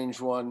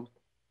strange one.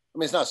 I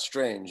mean, it's not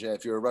strange.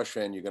 If you're a Rush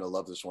fan, you're going to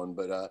love this one.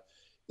 But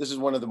this is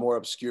one of the more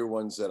obscure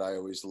ones that I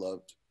always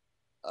loved.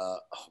 Oh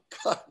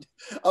God,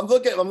 I'm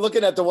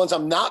looking at the ones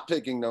I'm not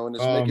picking though, and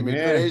it's making me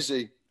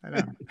crazy. I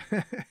know.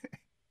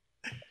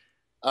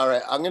 All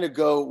right, I'm going to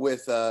go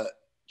with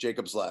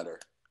Jacob's Ladder,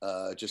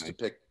 just to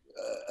pick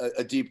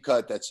a deep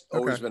cut that's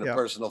always been a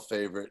personal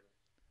favorite.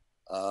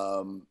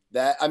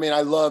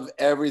 I love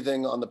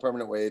everything on the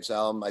Permanent Waves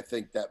album. I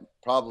think that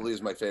probably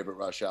is my favorite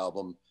Rush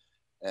album.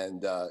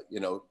 And,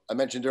 I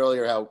mentioned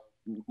earlier how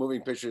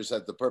Moving Pictures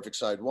had the perfect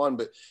side one,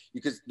 but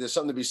there's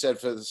something to be said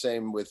for the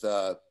same with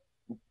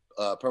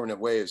Permanent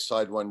Waves,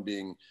 side one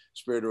being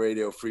Spirit of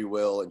Radio, Free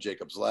Will, and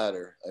Jacob's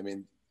Ladder. I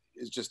mean,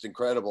 it's just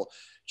incredible.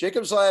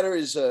 Jacob's Ladder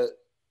is a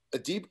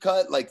deep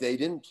cut. Like, they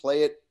didn't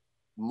play it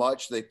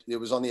much. It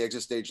was on the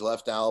Exit Stage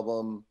Left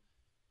album.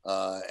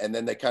 And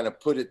then they kind of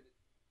put it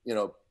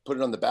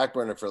on the back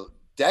burner for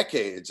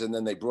decades, and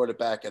then they brought it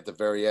back at the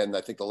very end.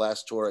 I think the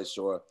last tour I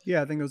saw.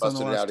 Yeah, I think it was on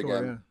the last tour.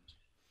 Again.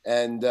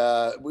 Yeah. And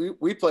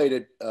we played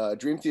it.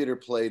 Dream Theater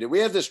played it. We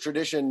had this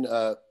tradition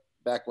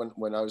back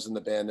when I was in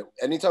the band that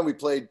anytime we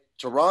played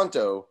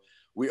Toronto,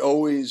 we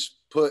always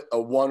put a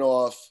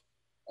one-off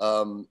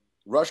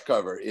Rush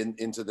cover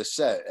into the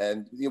set.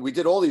 And we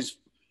did all these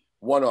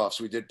one-offs.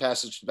 We did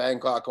Passage to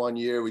Bangkok one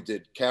year. We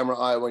did Camera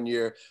Eye one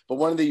year. But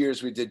one of the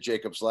years we did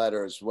Jacob's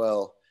Ladder as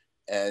well.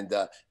 And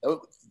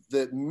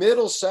the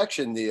middle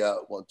section, the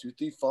 1, 2,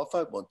 3, 4,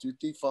 5, 1, 2,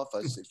 3, 4,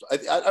 5, 6. I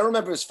don't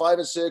remember if it's 5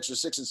 and 6 or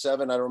 6 and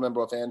 7. I don't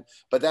remember offhand.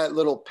 But that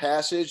little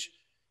passage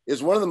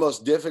is one of the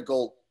most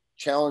difficult,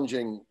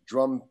 challenging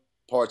drum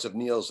parts of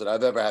Neil's that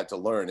I've ever had to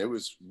learn. It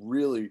was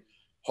really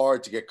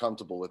hard to get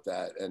comfortable with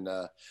that. And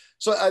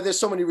so there's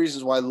so many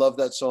reasons why I love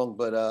that song.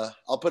 But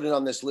I'll put it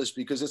on this list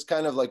because it's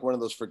kind of like one of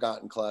those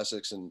forgotten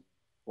classics, and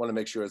want to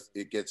make sure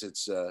it gets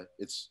its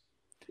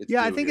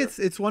I think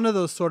it's one of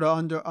those sort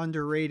of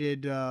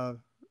underrated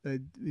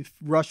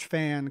Rush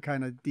fan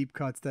kind of deep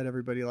cuts that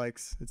everybody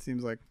likes. It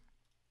seems like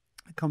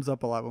it comes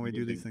up a lot when we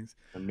do these things.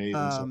 Amazing.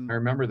 I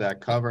remember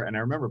that cover, and I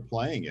remember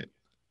playing it.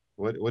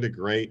 What a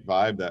great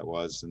vibe that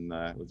was. And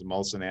it was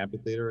Molson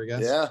Amphitheater, I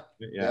guess.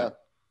 Yeah.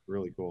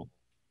 Really cool.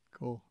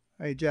 Cool.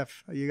 Hey,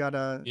 Jeff, you got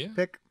a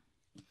pick?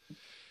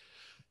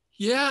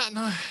 Yeah,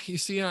 no, you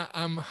see,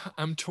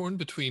 I'm torn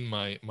between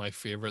my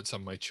favorites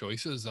and my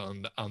choices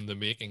and the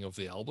making of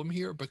the album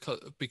here,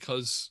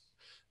 because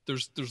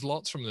there's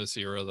lots from this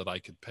era that I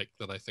could pick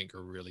that I think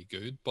are really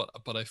good, but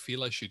I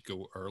feel I should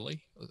go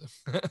early.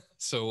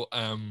 So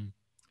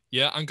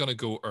yeah, I'm gonna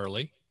go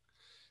early.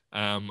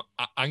 I'm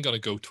gonna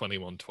go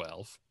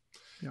 2112.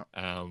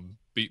 Yeah.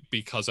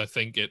 Because I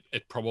think it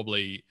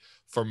probably,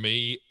 for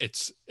me,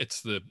 it's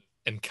the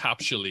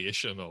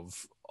encapsulation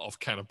of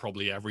kind of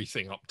probably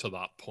everything up to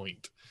that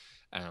point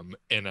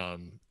in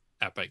an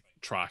epic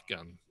track.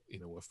 And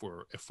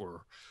if we're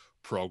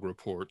prog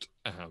report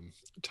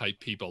type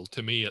people,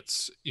 to me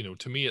it's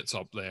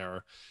up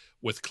there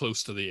with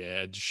Close to the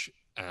Edge,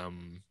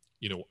 and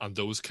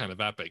those kind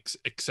of epics,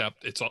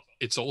 except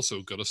it's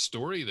also got a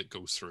story that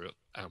goes through it,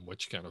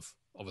 which kind of,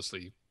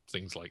 obviously,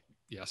 things like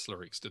Yes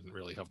Lyrics didn't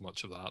really have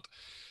much of that.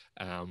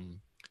 And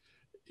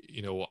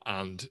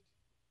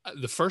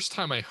the first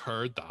time I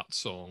heard that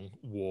song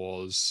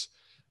was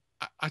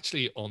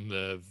actually on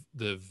the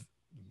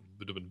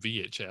would have been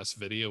VHS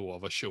video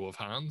of A Show of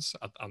Hands,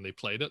 and they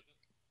played it.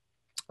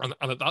 And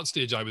at that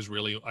stage, I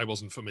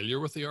wasn't familiar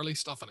with the early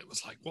stuff, and it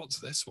was like, what's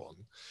this one?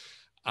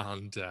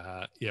 And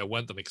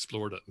went and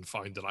explored it and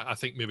found that I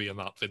think maybe in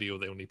that video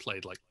they only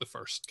played like the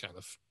first kind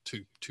of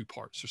two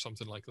parts or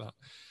something like that.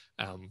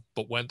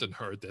 But went and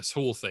heard this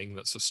whole thing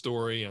that's a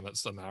story and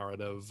it's the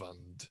narrative,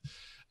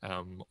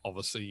 and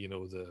obviously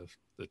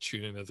the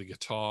tuning of the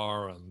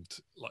guitar and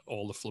like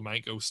all the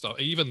flamenco stuff,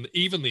 even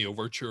the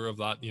overture of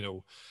that,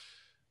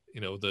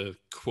 the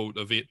quote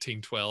of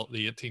 1812,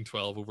 the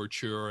 1812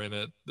 overture in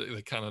it,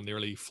 the kind of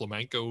nearly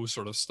flamenco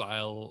sort of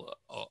style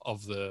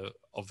of the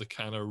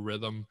kind of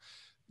rhythm,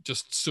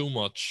 just so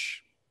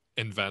much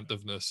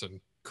inventiveness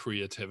and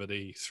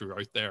creativity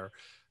throughout there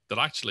that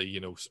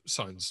actually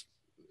sounds,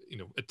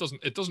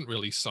 it doesn't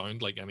really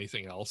sound like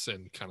anything else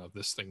in kind of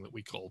this thing that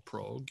we call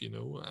prog, and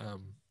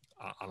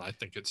I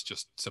think it's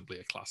just simply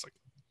a classic.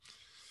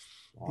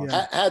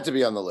 Yeah. Had to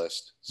be on the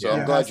list, so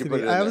I'm glad you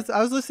put it in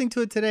I was listening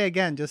to it today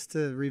again just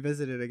to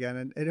revisit it again,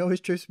 and it always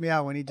trips me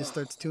out when he just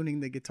starts tuning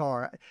the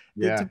guitar.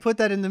 To put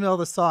that in the middle of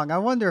the song, I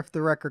wonder if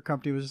the record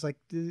company was just like,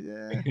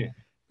 you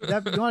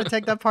want to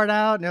take that part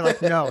out? And they're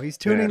like, no, he's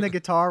tuning the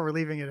guitar, we're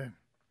leaving it in.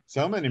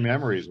 So many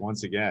memories,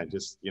 once again,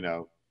 just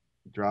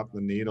drop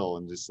the needle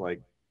and just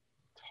like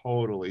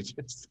totally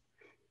just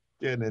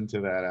getting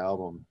into that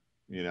album.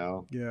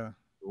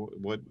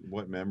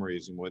 What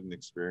memories and what an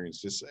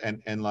experience, just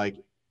and like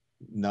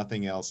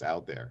nothing else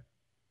out there,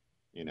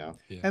 and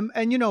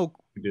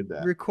we did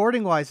that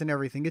recording wise and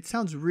everything, it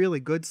sounds really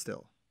good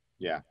still.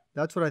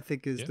 That's what I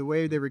think is the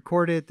way they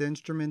record it, the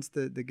instruments,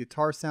 the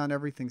guitar sound,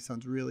 everything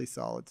sounds really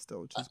solid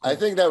still, which is cool. I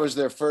think that was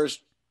their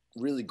first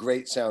really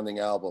great sounding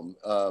album,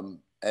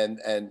 and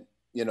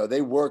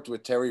they worked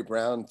with Terry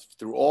Brown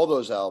through all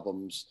those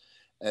albums,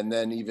 and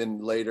then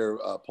even later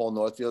Paul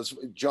Northfield.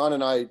 John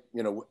and I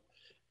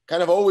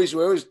kind of we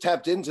always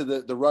tapped into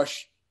the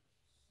Rush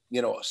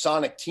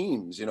sonic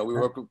teams. We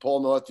worked with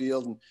Paul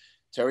Northfield and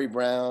Terry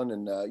Brown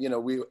and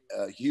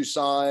Hugh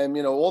Syme,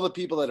 all the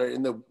people that are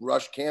in the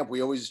Rush camp.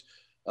 We always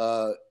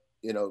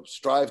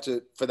strive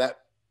for that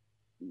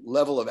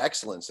level of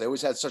excellence. They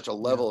always had such a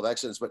level of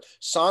excellence, but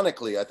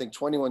sonically I think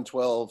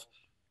 2112,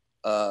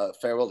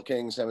 Farewell to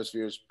Kings,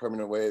 Hemispheres,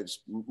 Permanent Waves,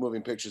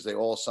 Moving Pictures, they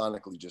all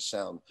sonically just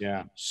sound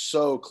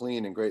so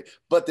clean and great.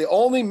 But the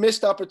only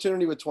missed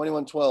opportunity with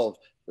 2112,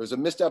 there was a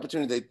missed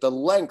opportunity. The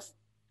length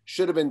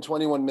should have been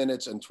 21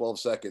 minutes and 12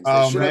 seconds.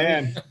 Oh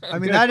man! I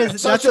mean,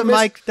 that's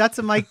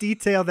a Mike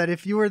detail that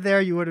if you were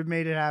there, you would have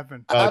made it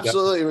happen.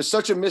 Absolutely, it was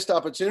such a missed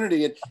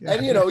opportunity,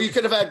 and you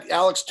could have had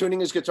Alex tuning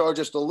his guitar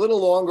just a little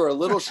longer, a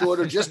little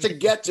shorter, just to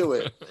get to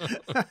it.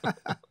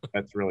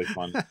 That's really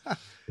fun.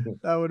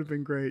 That would have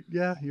been great.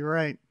 Yeah, you're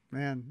right,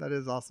 man. That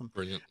is awesome.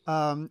 Brilliant.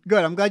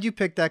 Good. I'm glad you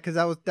picked that because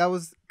that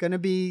was going to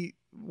be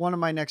one of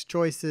my next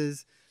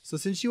choices. So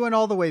since you went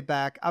all the way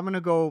back, I'm going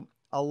to go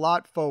a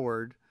lot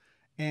forward.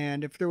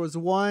 And if there was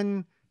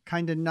one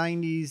kind of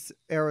 90s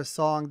era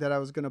song that I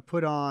was going to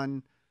put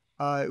on,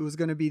 it was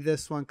going to be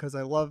this one because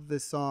I love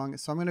this song.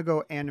 So I'm going to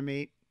go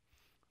Animate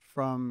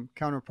from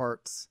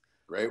Counterparts.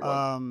 Great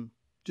one.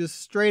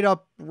 Just straight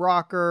up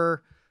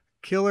rocker,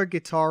 killer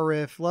guitar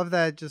riff. Love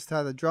that, just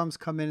how the drums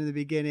come in the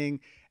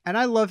beginning. And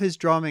I love his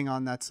drumming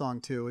on that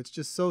song too. It's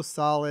just so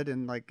solid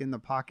and like in the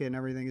pocket and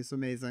everything is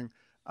amazing.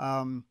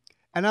 And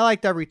I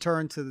like that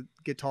return to the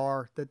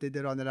guitar that they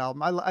did on that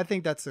album. I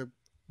think that's a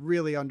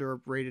really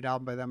underrated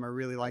album by them. I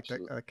really like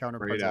that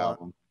Counterparts a lot.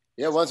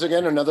 Yeah, once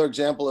again, another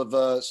example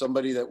of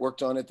somebody that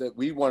worked on it that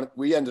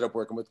we ended up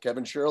working with.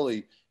 Kevin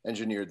Shirley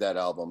engineered that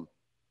album.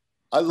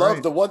 I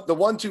love the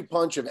 1-2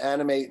 punch of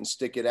Animate and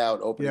Stick It Out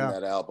opening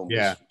that album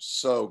was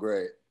so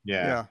great.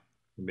 Yeah.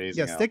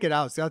 Amazing. Yeah, Stick It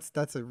Out. So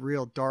that's a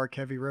real dark,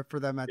 heavy riff for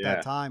them at Yeah.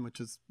 that time, which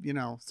is,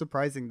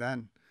 surprising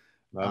then.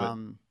 Love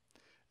it.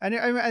 And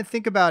I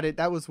think about it,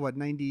 that was what,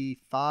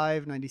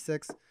 95,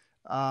 96.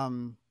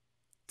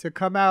 To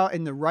come out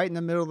right in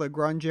the middle of the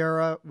grunge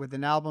era with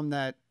an album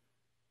that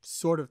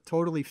sort of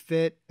totally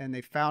fit, and they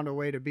found a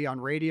way to be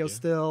on radio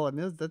still. I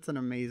mean, that's an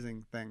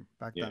amazing thing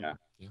back then.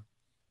 Yeah.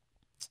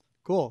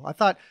 Cool.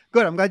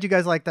 Good. I'm glad you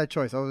guys liked that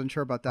choice. I wasn't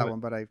sure about that one,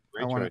 but I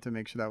wanted choice. to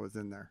make sure that was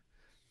in there.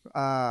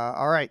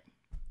 All right.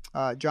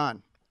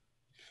 John.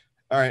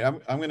 All right,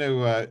 I'm going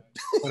to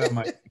put on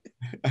my.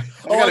 I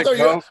thought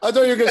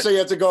you were going to say you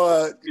had to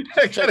go.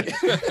 I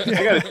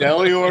got a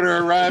deli order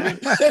arriving.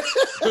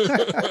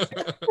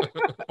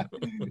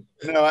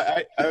 No,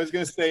 I was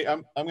going to say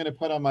I'm going to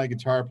put on my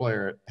guitar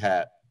player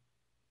hat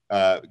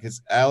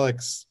because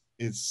Alex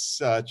is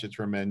such a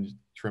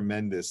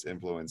tremendous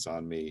influence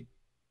on me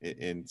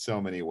in so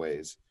many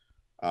ways.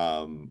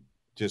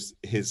 Just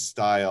his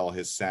style,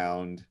 his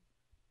sound,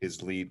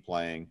 his lead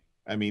playing.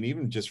 I mean,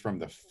 even just from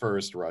the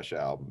first Rush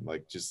album,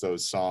 like just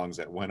those songs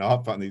that went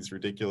off on these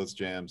ridiculous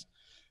jams.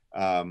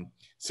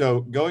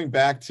 So going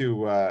back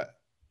to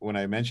when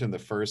I mentioned the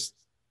first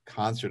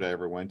concert I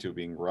ever went to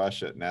being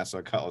Rush at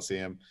Nassau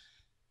Coliseum,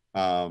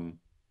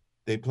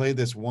 they played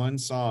this one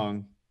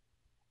song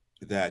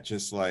that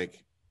just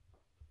like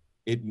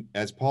it,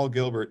 as Paul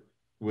Gilbert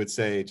would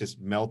say, it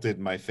just melted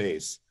my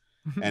face.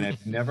 And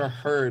I've never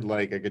heard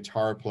like a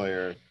guitar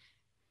player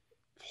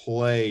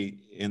play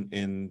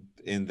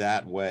in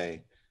that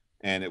way.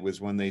 And it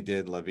was when they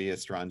did La Via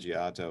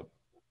Strangiato.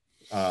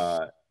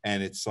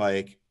 And it's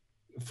like,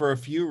 for a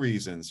few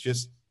reasons,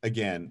 just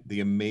again, the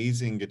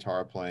amazing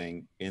guitar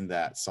playing in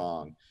that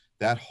song,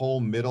 that whole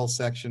middle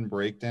section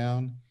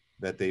breakdown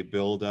that they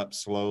build up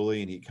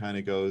slowly, and he kind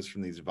of goes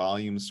from these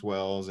volume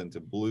swells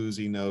into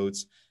bluesy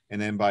notes,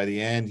 and then by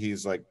the end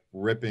he's like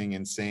ripping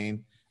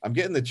insane. I'm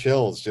getting the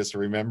chills just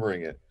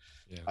remembering it.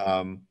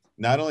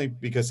 Not only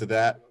because of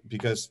that,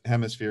 because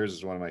Hemispheres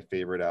is one of my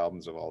favorite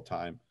albums of all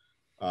time,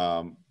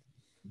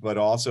 but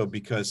also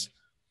because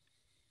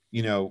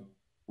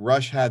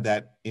Rush had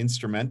that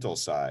instrumental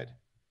side,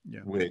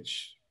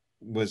 which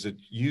was a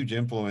huge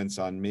influence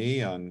on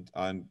me, on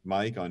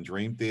Mike, on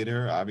Dream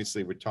Theater.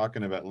 Obviously, we're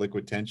talking about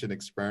Liquid Tension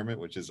Experiment,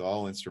 which is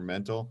all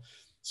instrumental.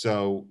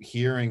 So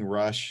hearing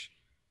Rush,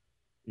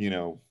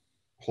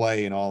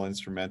 play an all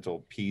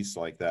instrumental piece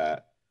like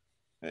that,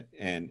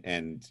 and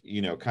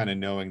kind of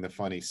knowing the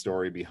funny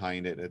story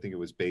behind it. I think it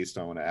was based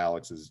on one of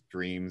Alex's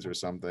dreams or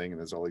something, and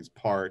there's all these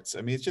parts.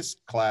 I mean, it's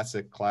just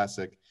classic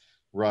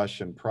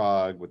Rush and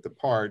Prog with the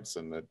parts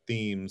and the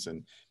themes,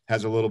 and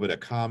has a little bit of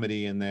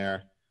comedy in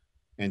there,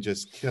 and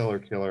just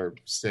killer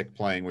sick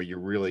playing where you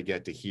really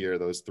get to hear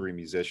those three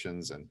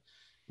musicians and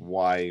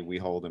why we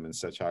hold them in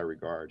such high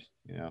regard.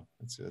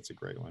 That's a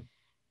great one.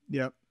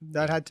 Yep,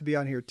 that had to be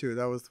on here too.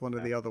 That was one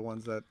of the other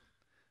ones that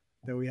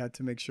we had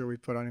to make sure we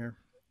put on here.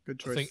 Good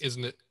choice. I think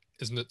isn't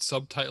it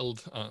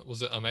subtitled?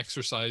 Was it An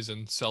Exercise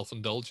in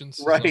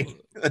Self-Indulgence? Right.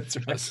 That's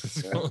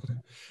right.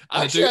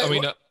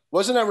 Actually,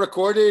 wasn't that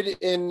recorded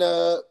in?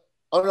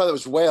 Oh no, that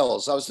was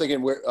Wales. I was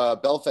thinking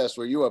Belfast,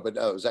 where you are, but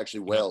no, it was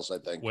actually Wales. I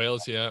think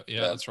Wales. Yeah,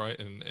 that's right.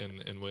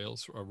 In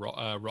Wales,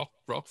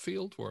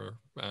 Rockfield, where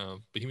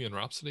Bohemian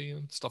Rhapsody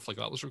and stuff like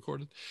that was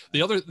recorded.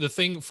 The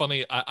thing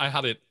funny, I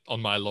had it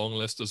on my long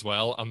list as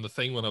well, and the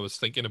thing when I was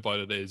thinking about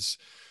it is,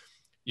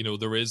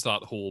 there is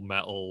that whole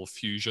metal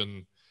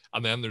fusion,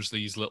 and then there's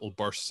these little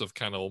bursts of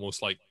kind of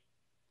almost like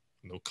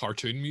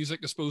cartoon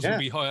music, I suppose would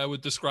be how I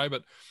would describe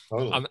it.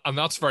 Totally. And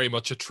that's very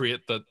much a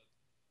trait that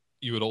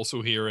you would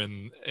also hear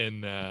in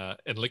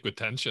Liquid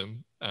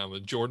Tension.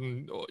 With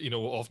Jordan,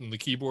 often the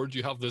keyboard,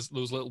 you have those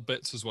little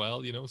bits as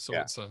well,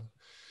 so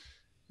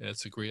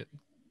it's a great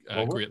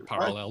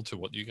parallel to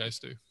what you guys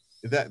do.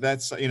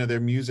 That's their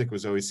music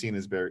was always seen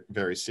as very,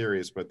 very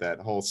serious, but that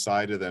whole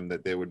side of them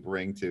that they would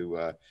bring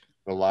to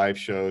the live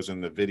shows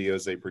and the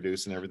videos they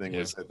produce and everything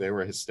was that they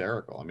were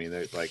hysterical. I mean,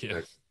 they like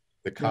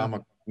the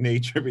comic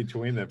nature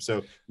between them.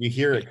 So you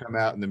hear it come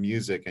out in the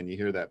music, and you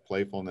hear that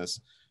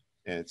playfulness,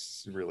 and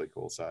it's a really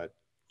cool side.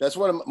 That's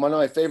one of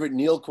my favorite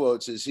Neil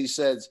quotes. Is he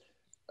says,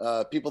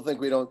 "People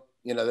think we don't,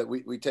 that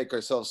we take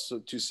ourselves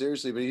too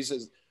seriously," but he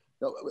says,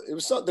 "No."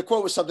 The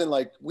quote was something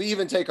like, "We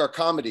even take our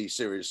comedy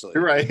seriously."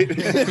 Right.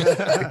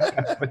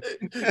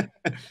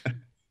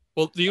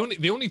 Well, the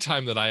only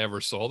time that I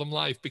ever saw them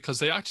live, because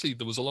there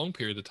was a long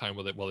period of time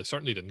where they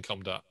certainly didn't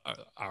come to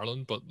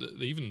Ireland, but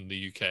even in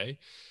the UK,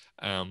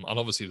 and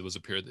obviously there was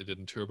a period they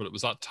didn't tour, but it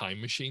was that Time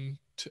Machine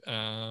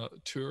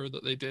tour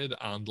that they did,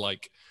 and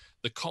like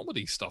the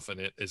comedy stuff in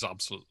it is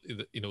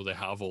absolutely, they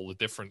have all the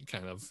different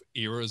kind of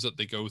eras that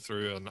they go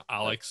through, and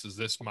Alex is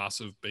this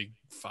massive, big,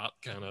 fat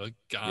kind of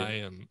guy,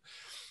 and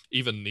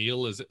even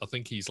Neil I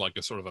think he's like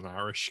a sort of an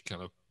Irish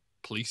kind of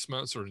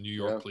policeman, sort of New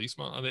York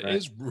policeman, and it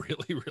is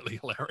really, really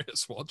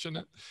hilarious watching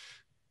it.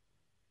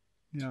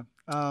 Yeah.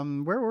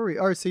 Where were we?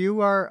 Oh, so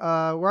you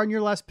are we're on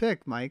your last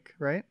pick, Mike,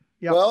 right?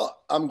 Yeah.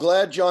 Well, I'm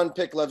glad John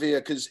picked La Via,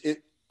 because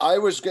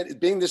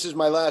this is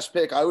my last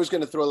pick, I was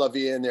going to throw La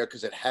Via in there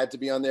because it had to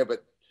be on there,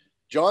 but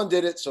John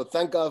did it, so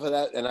thank God for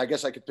that. And I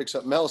guess I could pick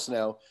something else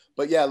now.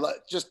 But yeah,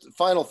 just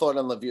final thought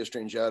on La Via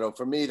Strangiato.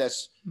 For me,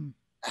 that's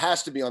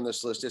has to be on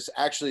this list. It's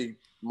actually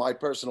my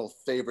personal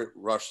favorite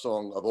Rush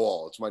song of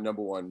all. It's my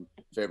number one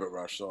favorite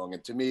Rush song.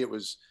 And to me, it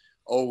was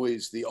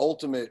always the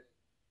ultimate,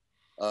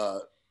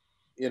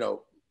 you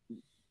know,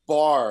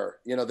 bar.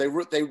 You know, they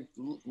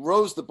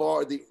rose the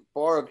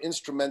bar of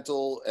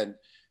instrumental and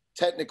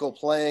technical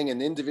playing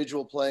and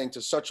individual playing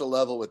to such a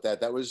level with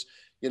that. That was,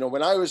 you know,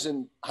 when I was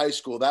in high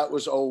school, that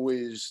was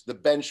always the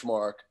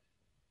benchmark.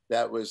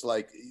 That was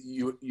like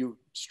you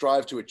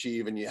strive to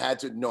achieve, and you had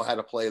to know how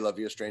to play La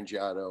Via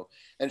Strangiato.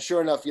 And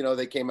sure enough, you know,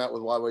 they came out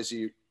with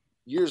YYZ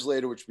years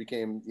later, which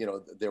became, you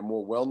know, their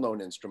more well-known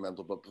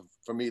instrumental. But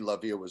for me, La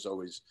Via was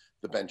always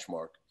the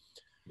benchmark.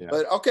 Yeah.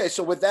 But okay,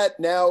 so with that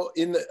now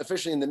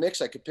officially in the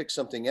mix, I could pick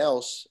something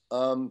else.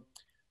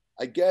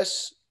 I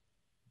guess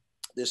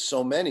there's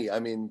so many. I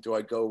mean, do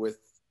I go with,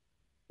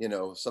 you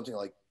know, something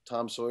like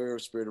Tom Sawyer,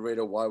 Spirit of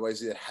Radio,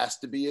 YYZ that has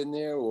to be in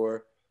there,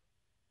 or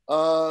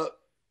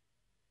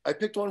I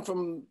picked one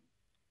from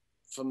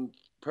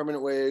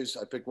Permanent Waves.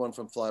 I picked one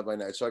from Fly By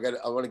Night. So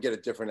I want to get a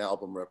different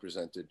album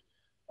represented.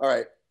 All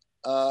right,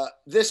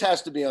 this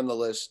has to be on the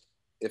list.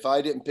 If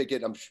I didn't pick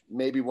it,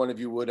 maybe one of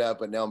you would have,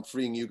 but now I'm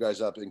freeing you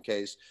guys up in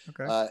case.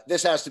 Okay.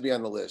 This has to be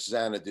on the list.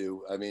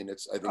 Xanadu. I mean, I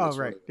think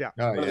it's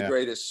one of the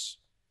greatest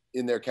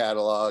in their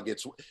catalog.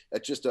 It's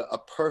just a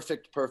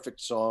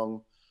perfect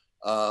song.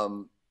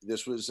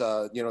 This was,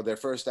 you know, their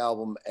first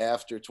album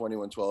after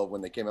 2112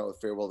 when they came out with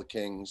Farewell to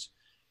Kings.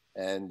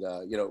 And,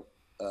 you know,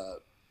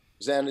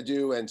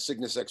 Xanadu and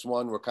Cygnus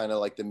X1 were kind of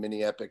like the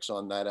mini epics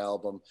on that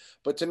album.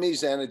 But to me,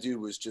 Xanadu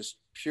was just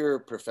pure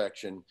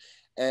perfection.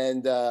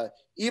 And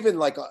even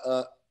like,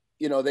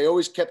 you know, they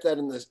always kept that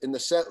in the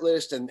set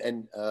list.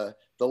 And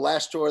the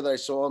last tour that I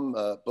saw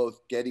them,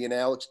 both Geddy and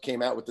Alex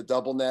came out with the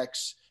double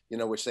necks, you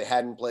know, which they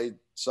hadn't played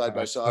side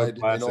by side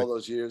in all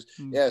those years.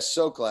 Yeah,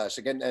 so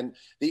classic. And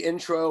the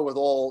intro with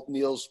all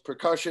Neil's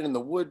percussion and the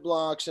wood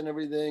blocks and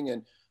everything.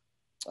 And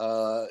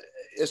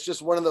it's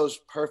just one of those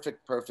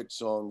perfect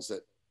songs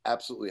that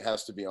absolutely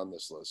has to be on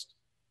this list.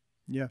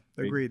 Yeah,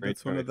 agreed.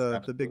 That's one of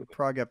the big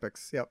prog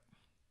epics. Yep.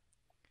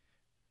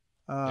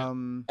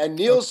 And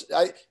Neil's,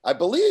 I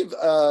believe,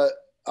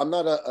 I'm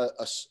not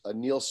a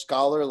Neil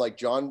scholar like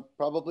John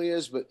probably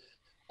is, but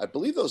I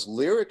believe those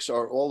lyrics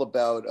are all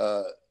about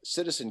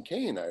Citizen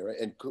Kane, right?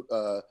 And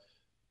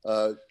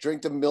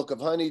Drink the Milk of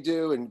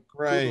Honeydew and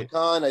Kubla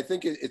Khan. I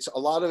think it's a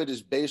lot of it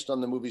is based on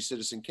the movie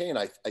Citizen Kane.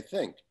 I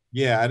think.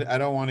 Yeah, I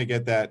don't want to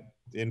get that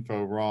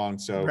info wrong,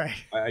 so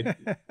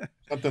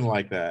something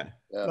like that.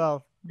 Yeah.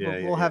 Well,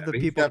 we'll have the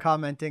people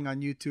commenting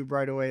on YouTube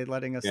right away,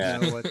 letting us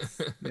know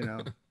what's, you know,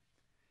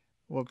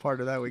 what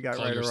part of that we got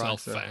right or wrong.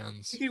 So.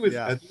 Fans.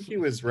 I think he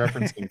was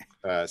referencing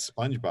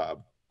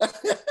SpongeBob.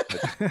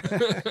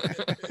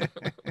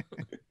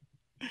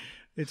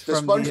 It's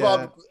from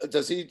SpongeBob.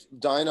 Does he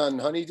dine on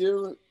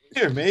honeydew?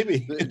 Here,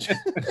 maybe.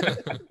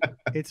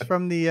 It's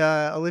from the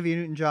Olivia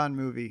Newton-John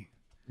movie.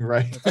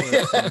 Right.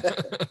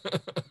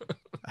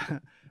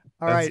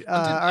 All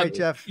right,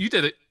 Jeff. You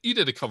did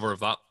a cover of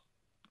that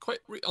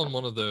on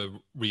one of the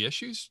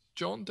reissues,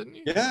 John, didn't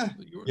you?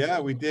 Yeah,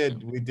 we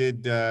did. We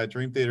did.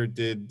 Dream Theater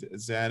did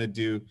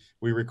Xanadu.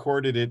 We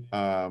recorded it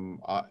on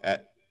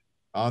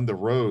the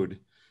road,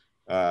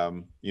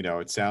 you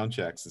know, at sound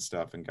checks and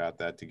stuff, and got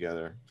that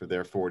together for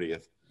their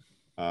 40th,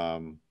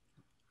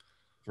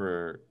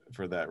 for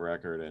that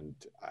record. And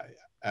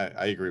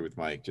I agree with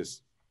Mike.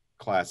 Just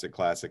classic.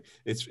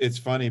 It's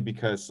funny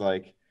because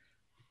like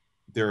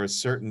there are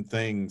certain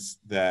things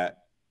that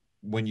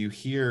when you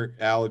hear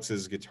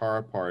Alex's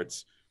guitar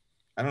parts,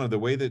 I don't know, the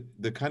way that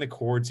the kind of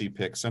chords he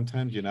picks,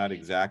 sometimes you're not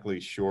exactly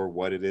sure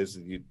what it is.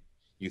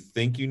 You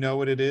think you know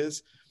what it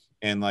is,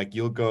 and like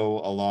you'll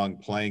go along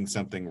playing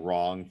something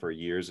wrong for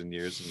years and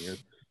years and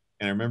years.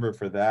 And I remember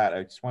for that,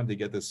 I just wanted to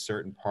get this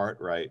certain part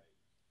right,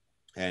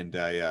 and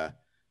I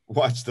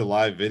watched the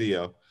live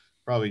video,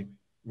 probably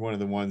one of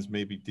the ones,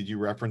 maybe, did you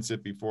reference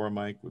it before,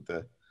 Mike, with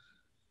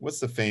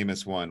what's the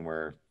famous one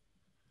where,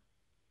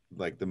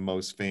 like the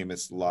most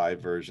famous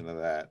live version of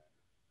that?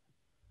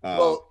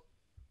 Well,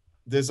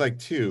 there's like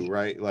two,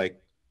 right?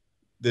 Like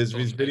there's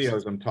these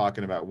videos I'm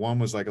talking about. One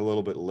was like a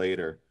little bit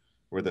later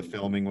where the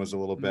filming was a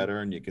little better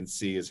and you can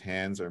see his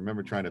hands. I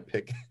remember trying to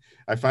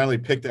I finally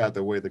picked out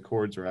the way the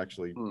chords were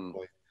actually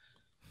played.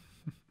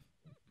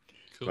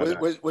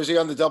 Cool. Was he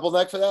on the double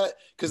neck for that?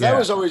 Because that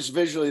was always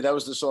visually, that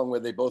was the song where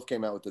they both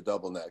came out with the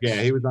double neck.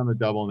 Yeah, he was on the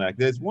double neck.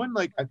 There's one,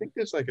 like, I think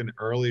there's like an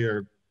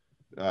earlier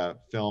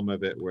film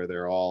of it where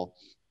they're all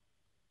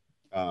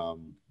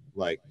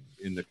like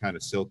in the kind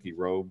of silky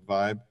robe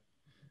vibe.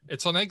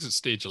 It's on Exit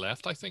Stage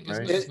Left, I think,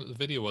 isn't it? The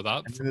video of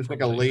that. And there's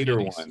like a later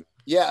 80s one.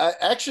 Yeah,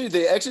 actually,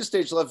 the Exit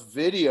Stage Left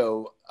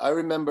video, I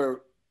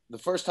remember the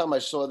first time I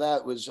saw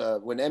that was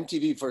when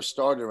MTV first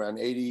started around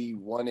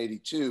 81,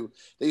 82.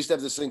 They used to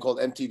have this thing called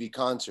MTV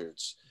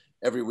Concerts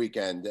every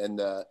weekend.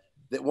 And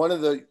one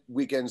of the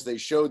weekends they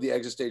showed the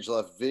Exit Stage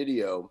Left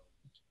video.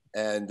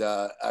 And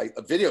I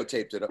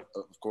videotaped it,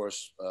 of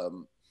course.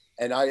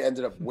 And I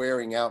ended up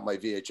wearing out my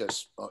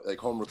VHS, like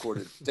home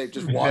recorded tape,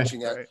 just watching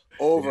that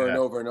over and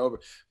over and over.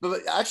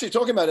 But actually,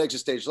 talking about Exit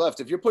Stage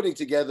Left, if you're putting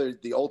together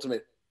the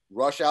ultimate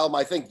Rush album,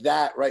 I think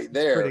that right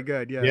there, pretty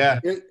good. Yeah.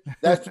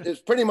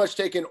 It's pretty much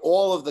taken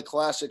all of the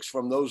classics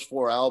from those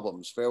 4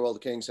 albums: Farewell to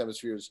Kings,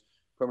 Hemispheres,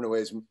 Permanent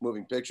Waves,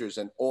 Moving Pictures,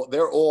 and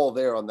they're all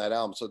there on that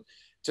album. So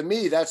to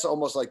me, that's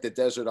almost like the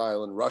Desert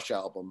Island Rush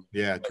album.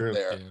 Yeah, true.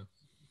 There. Yeah.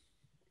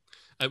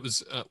 It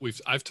was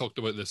I've talked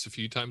about this a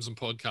few times on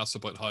podcasts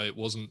about how it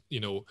wasn't,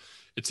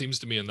 it seems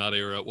to me in that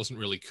era it wasn't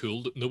really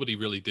cool. Nobody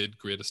really did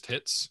greatest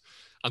hits.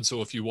 And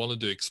so if you wanted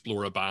to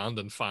explore a band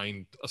and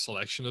find a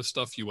selection of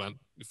stuff, you went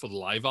for the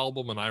live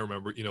album. And I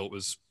remember, it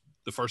was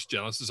the first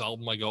Genesis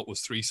album I got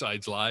was 3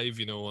 Sides Live,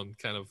 and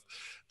kind of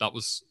that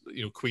was,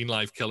 Queen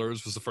Live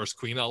Killers was the first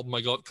Queen album I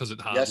got because it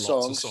had lots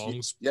of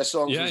songs. Yes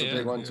Songs was a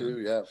big one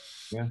too.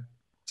 Yeah.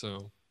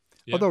 So,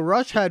 although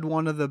Rush had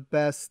one of the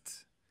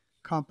best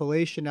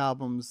compilation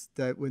albums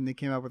that when they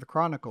came out with the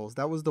Chronicles,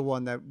 that was the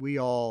one that we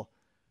all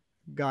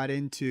got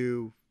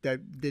into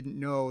that didn't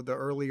know the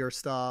earlier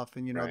stuff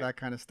and that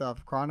kind of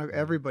stuff.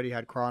 Everybody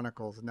had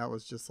Chronicles, and that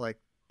was just like,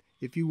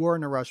 if you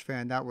weren't a Rush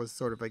fan, that was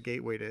sort of a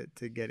gateway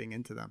to getting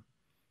into them.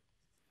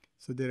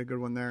 So did a good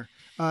one there.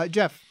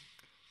 Jeff,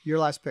 your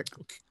last pick.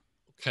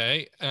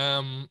 Okay.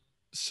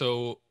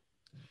 So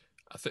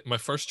I think my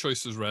first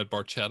choice was Red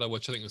Barchetta,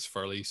 which I think was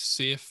fairly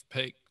safe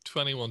pick.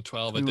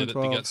 2112. I did it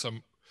to get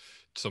some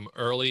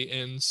early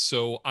in.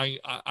 So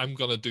I'm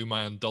gonna do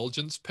my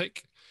indulgence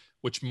pick,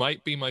 which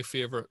might be my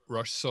favorite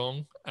Rush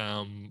song.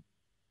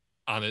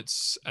 And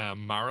it's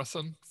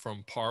Marathon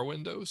from Power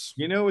Windows.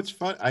 It's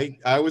fun.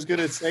 I was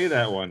gonna say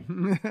that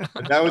one.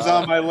 That was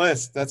on my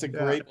list. That's a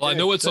great. Well, I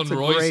know it's on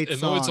Roy's. I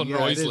know it's on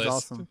Roy's list.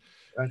 Awesome.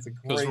 That's a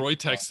great. Because Roy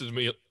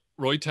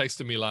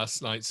texted me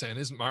last night saying,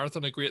 "Isn't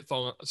Marathon a great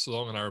song?"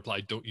 And I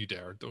replied, "Don't you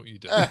dare! Don't you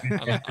dare!"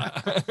 And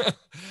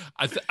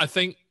I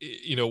think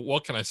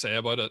what can I say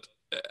about it?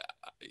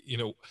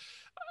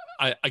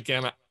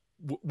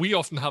 We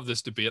often have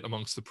this debate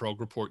amongst the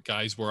Prog Report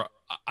guys where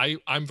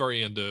I'm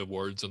very into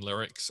words and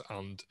lyrics,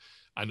 and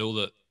I know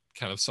that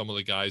kind of some of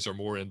the guys are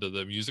more into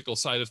the musical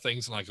side of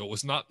things, and I go,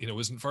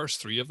 isn't verse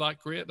 3 of that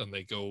great? And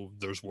they go,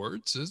 there's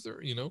words, is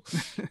there?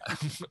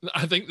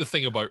 I think the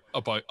thing about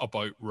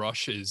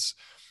Rush is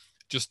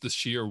just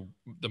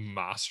the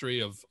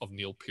mastery of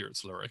Neil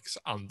Peart's lyrics,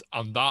 and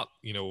that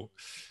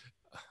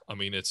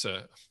it's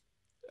a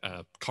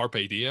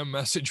carpe diem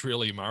message,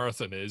 really.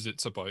 Marathon is,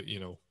 it's about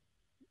you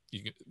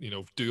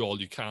do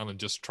all you can and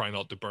just try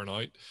not to burn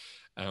out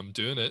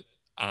doing it.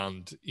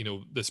 And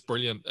this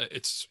brilliant,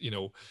 it's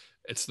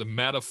the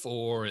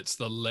metaphor, it's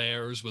the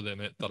layers within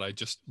it that I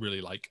just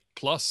really like.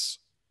 Plus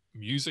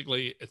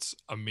musically it's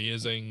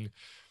amazing.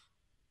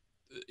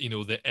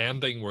 The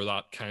ending where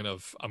that kind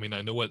of, I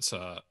know it's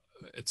a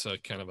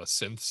kind of a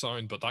synth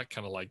sound, but that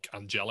kind of like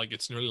angelic,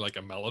 it's nearly like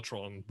a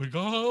mellotron,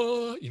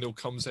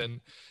 comes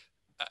in.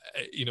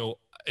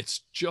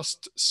 It's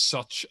just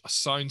such a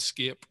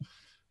soundscape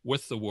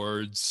with the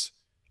words.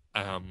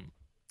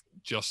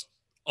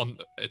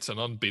 It's an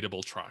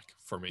unbeatable track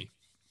for me.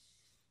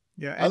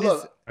 Yeah, and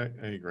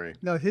I agree.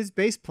 No, his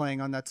bass playing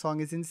on that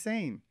song is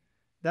insane.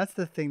 That's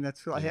the thing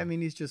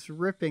he's just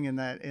ripping in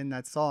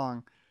that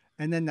song,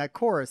 and then that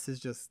chorus is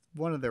just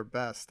one of their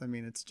best.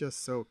 It's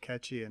just so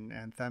catchy and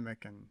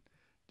anthemic and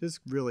just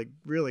really,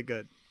 really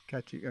good,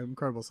 catchy,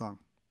 incredible song.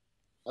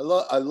 I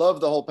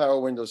love the whole Power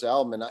Windows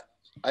album, and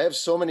I have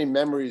so many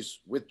memories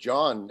with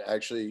John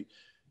actually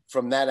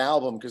from that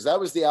album, because that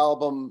was the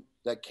album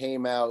that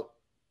came out.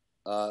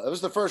 It was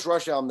the first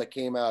Rush album that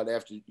came out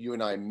after you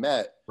and I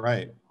met.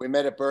 Right. We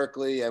met at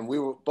Berkeley, and we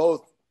were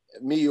both,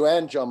 me, you,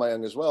 and John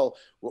Myung as well,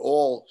 were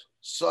all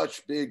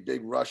such big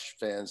Rush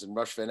fans and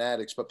Rush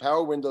fanatics. But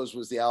Power Windows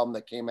was the album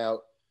that came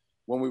out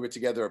when we were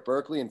together at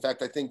Berkeley. In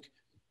fact, I think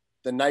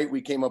the night we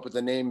came up with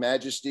the name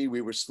Majesty,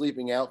 we were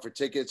sleeping out for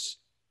tickets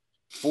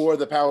for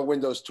the Power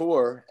Windows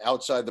tour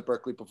outside the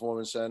Berkeley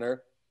Performance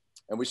Center.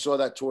 And we saw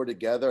that tour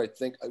together. I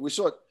think we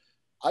saw it.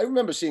 I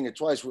remember seeing it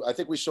twice. I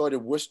think we saw it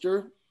in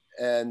Worcester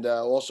and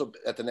also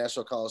at the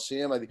Nassau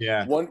Coliseum. I think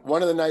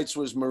one of the nights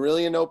was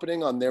Marillion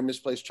opening on their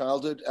Misplaced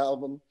Childhood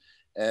album,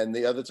 and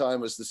the other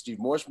time was the Steve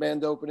Morse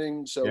Band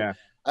opening. So I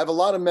have a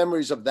lot of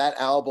memories of that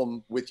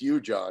album with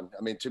you, John.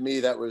 To me,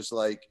 that was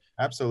like,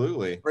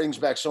 absolutely brings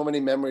back so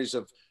many memories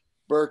of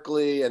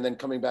Berkeley and then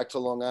coming back to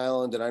Long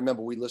Island. And I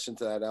remember we listened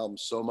to that album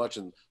so much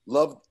and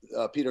loved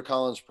Peter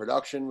Collins'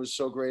 production was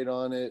so great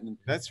on it. And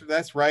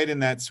that's right in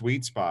that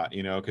sweet spot,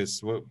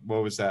 because what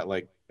was that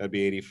like? That'd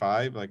be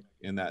 85, like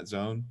in that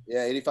zone.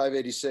 Yeah, 85,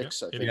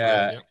 86. I think.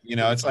 Yeah,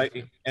 it's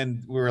like,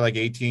 and we were like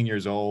 18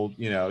 years old,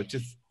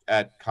 just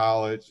at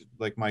college,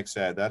 like Mike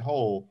said, that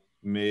whole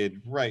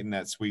right in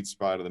that sweet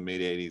spot of the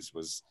mid 80s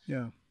was,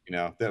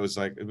 that was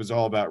like, it was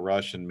all about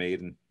Rush and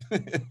Maiden.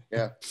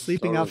 Yeah.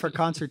 Sleeping out for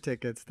concert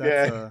tickets.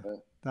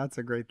 That's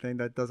a great thing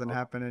that doesn't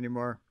happen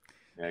anymore.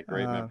 Yeah,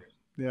 great memory.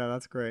 Yeah,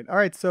 that's great. All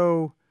right,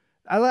 so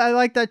I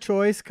like that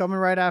choice coming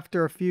right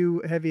after a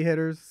few heavy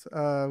hitters.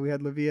 We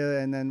had La Via,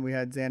 and then we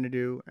had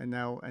Xanadu, and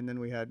then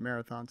we had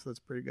Marathon, so that's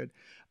pretty good.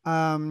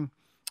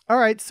 All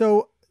right,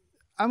 so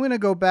I'm gonna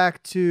go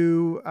back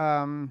to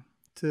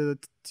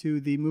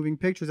the Moving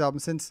Pictures album,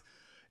 since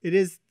it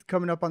is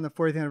coming up on the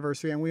 40th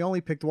anniversary, and we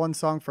only picked one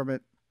song from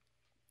it.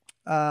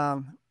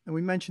 And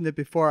we mentioned it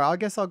before. I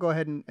guess I'll go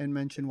ahead and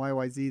mention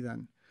YYZ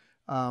then,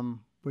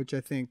 which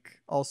I think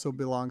also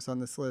belongs on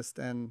this list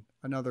and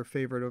another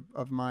favorite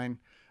of mine.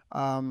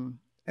 And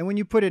when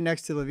you put it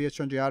next to La Via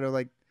Strangiato,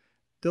 like,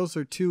 those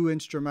are two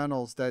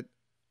instrumentals that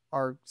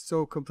are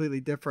so completely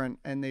different,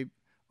 and they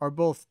are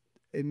both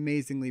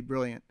amazingly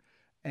brilliant.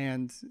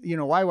 And, you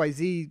know,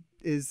 YYZ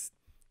is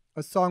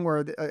a song where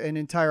an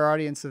entire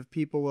audience of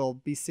people will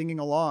be singing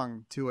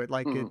along to it,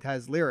 like it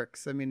has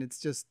lyrics. I mean, it's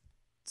just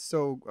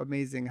so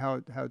amazing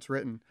how it's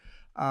written.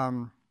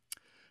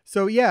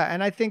 So yeah,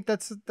 and I think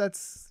that's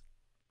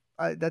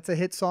a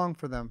hit song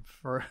for them,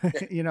 for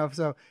you know.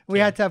 So we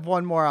had to have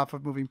one more off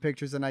of Moving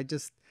Pictures, and I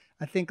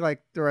think,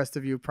 like the rest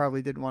of you,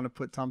 probably didn't want to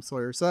put Tom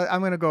Sawyer, so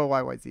I'm gonna go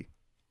YYZ.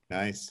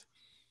 Nice.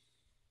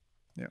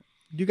 Yeah,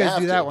 you guys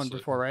do that one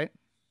before, right?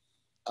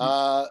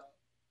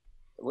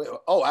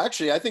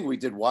 Actually, I think we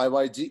did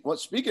YYZ. Well,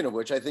 speaking of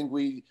which, I think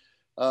we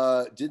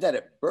did that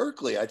at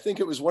Berkeley. I think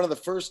it was one of the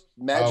first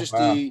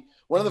Majesty,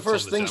 one of the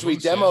first things we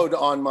demoed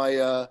on my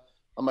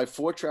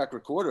 4-track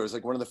recorder. It was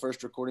like one of the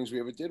first recordings we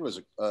ever did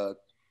was a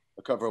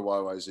cover of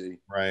YYZ.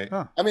 Right.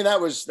 Huh. I mean, that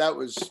was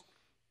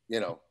you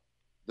know,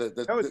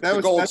 the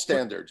gold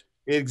standard.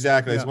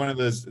 Exactly. It's one of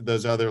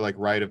those other like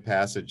rite of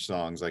passage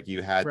songs. Like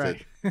you had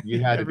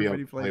to be able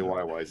to play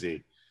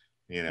YYZ.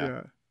 You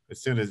know,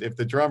 as soon as if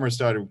the drummer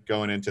started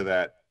going into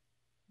that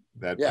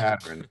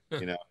pattern,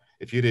 you know,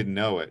 if you didn't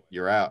know it,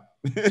 you're out.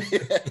 Get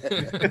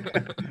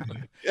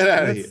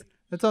out of here.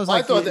 That sounds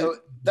like I thought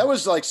that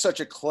was like such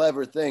a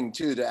clever thing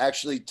too, to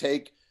actually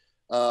take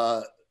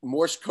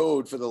Morse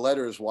code for the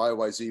letters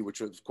YYZ,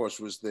 which of course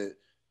was their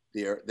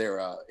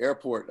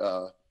airport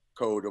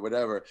code or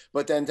whatever,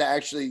 but then to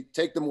actually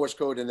take the Morse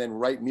code and then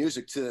write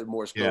music to the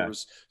Morse code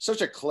was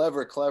such a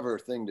clever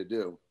thing to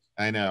do.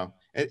 I know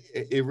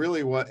it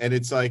really was, and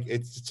it's like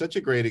it's such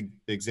a great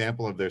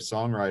example of their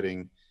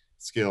songwriting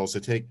skills to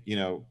take, you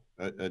know,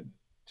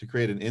 to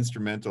create an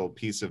instrumental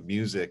piece of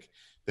music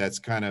that's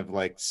kind of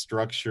like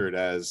structured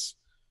as,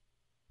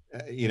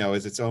 you know,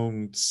 as its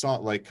own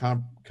song, like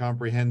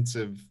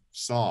comprehensive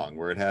song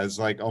where it has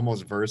like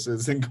almost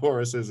verses and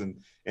choruses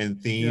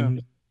and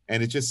themes.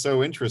 And it's just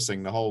so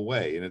interesting the whole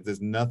way. And there's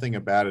nothing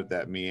about it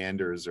that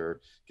meanders or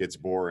gets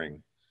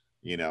boring,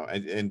 you know,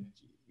 and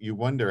you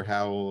wonder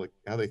how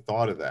they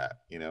thought of that.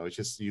 You know, it's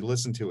just, you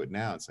listen to it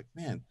now, it's like,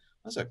 man,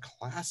 those are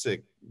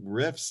classic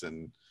riffs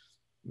and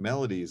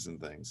melodies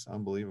and things.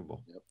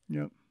 Unbelievable.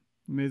 Yep.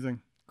 Amazing.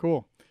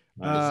 Cool.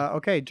 Nice.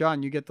 Okay,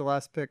 John, you get the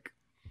last pick.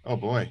 Oh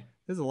boy.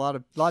 There's a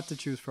lot to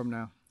choose from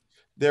now.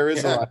 There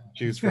is a lot to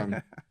choose from.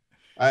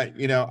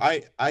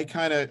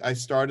 I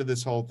started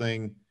this whole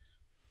thing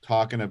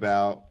talking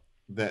about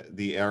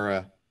the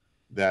era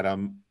that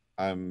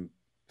I'm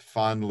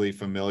fondly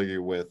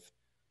familiar with,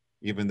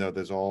 even though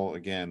there's all,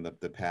 again,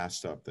 the past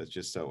stuff that's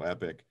just so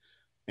epic.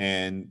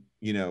 And,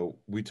 you know,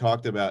 we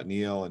talked about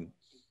Neil, and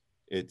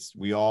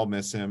we all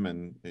miss him,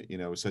 and, you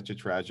know, it was such a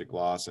tragic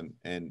loss.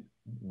 And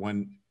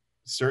when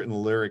certain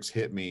lyrics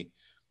hit me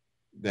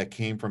that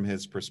came from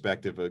his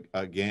perspective,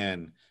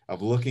 again,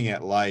 of looking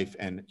at life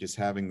and just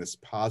having this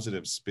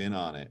positive spin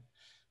on it.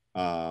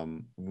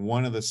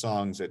 One of the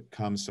songs that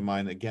comes to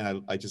mind,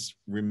 again, I just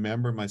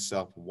remember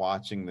myself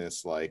watching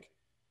this like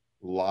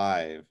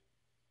live,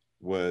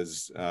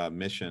 was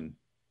Mission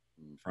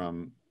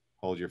from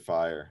Hold Your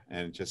Fire.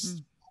 And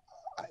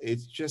it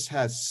just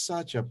has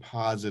such a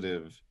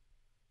positive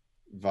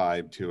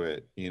vibe to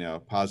it, you know,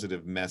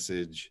 positive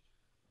message.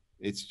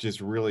 It's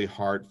just really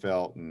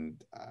heartfelt.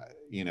 And,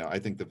 you know, I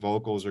think the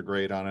vocals are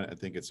great on it. I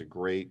think it's a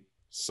great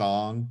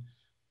song,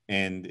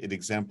 and it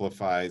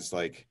exemplifies,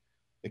 like,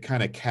 it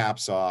kind of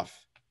caps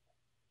off,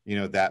 you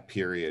know, that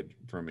period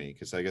for me.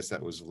 Cause I guess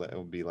it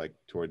would be like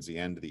towards the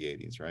end of the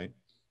 80s, right?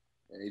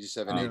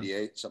 87,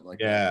 88, something like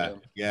that.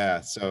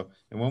 Yeah. So,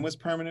 and when was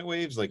Permanent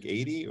Waves? Like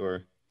 80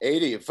 or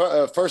 80?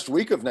 First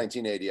week of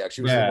 1980,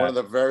 actually. It was one of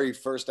the very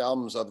first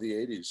albums of the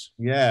 80s.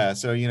 Yeah.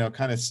 So, you know,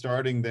 kind of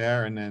starting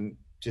there and then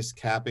just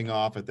capping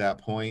off at that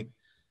point,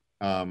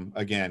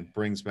 again,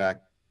 brings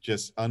back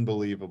just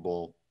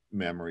unbelievable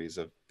memories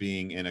of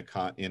being in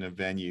a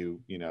venue,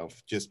 you know,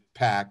 just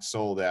packed,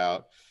 sold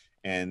out.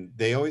 And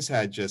they always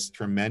had just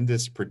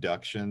tremendous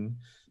production,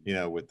 you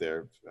know, with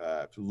their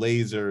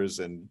lasers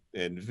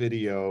and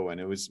video. And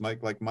it was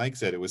like Mike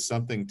said, it was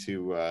something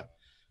to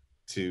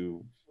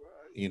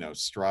you know,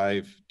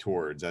 strive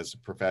towards as a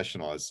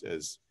professional,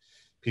 as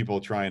people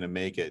trying to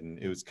make it. And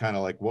it was kind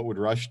of like, what would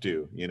Rush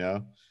do, you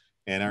know?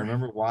 And I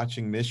remember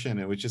watching Mission.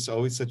 It was just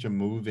always such a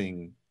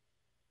moving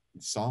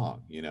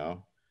song, you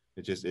know.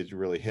 It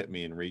really hit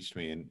me and reached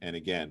me. And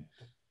again,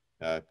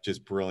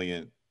 just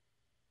brilliant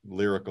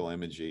lyrical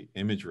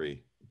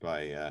imagery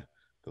by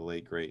the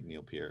late great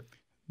Neil Peart.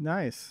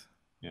 Nice.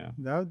 Yeah.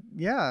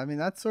 I mean,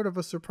 that's sort of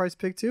a surprise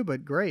pick too,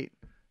 but great.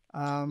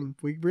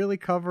 We really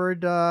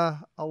covered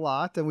a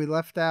lot, and we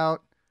left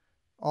out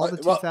All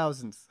the Well,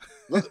 2000s.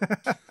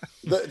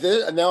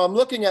 Now I'm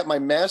looking at my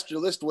master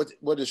list.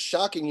 What is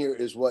shocking here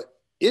is what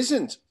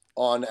isn't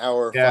on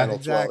our final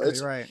 12.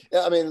 Exactly, right.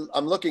 I mean,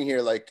 I'm looking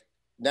here like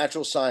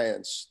Natural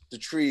Science, The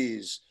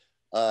Trees,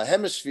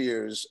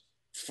 Hemispheres,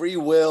 Free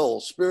Will,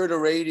 Spirit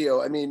of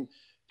Radio. I mean,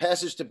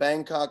 Passage to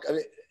Bangkok. I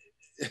mean,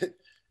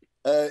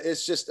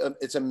 it's just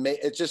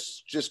it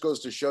just goes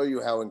to show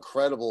you how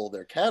incredible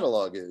their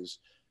catalog is.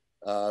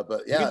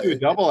 But yeah, we do a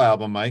double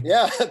album, Mike.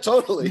 Yeah,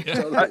 totally.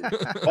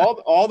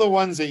 all the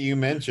ones that you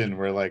mentioned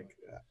were like,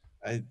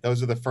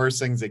 those are the first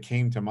things that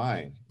came to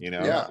mind.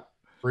 Yeah.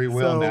 Free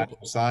Will,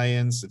 Natural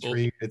Science, The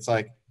Tree. It's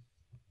like,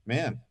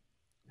 man,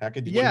 how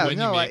could you? Yeah,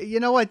 you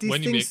know what? These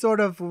things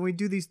sort of, when we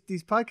do these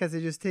podcasts,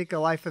 they just take a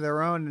life of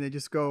their own and they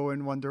just go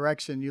in one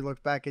direction. You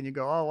look back and you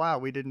go, oh wow,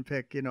 we didn't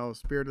pick,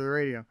 Spirit of the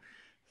Radio.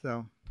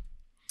 So,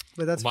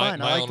 but that's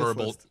fine. I like this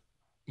list.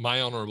 My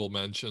honorable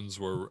mentions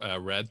were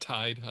Red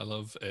Tide. I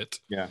love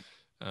it. Yeah.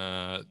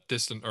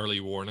 Distant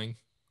Early Warning.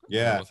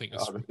 Yeah. I think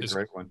it's a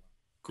great one.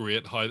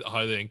 Great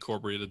how they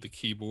incorporated the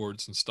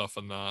keyboards and stuff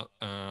in that.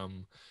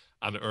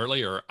 And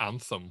earlier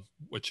Anthem,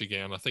 which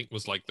again I think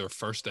was like their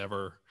first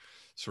ever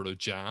sort of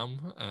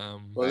jam.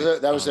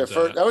 That was their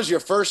first. That was your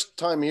first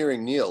time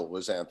hearing Neil,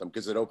 was Anthem,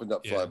 because it opened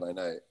up Fly By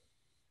Night.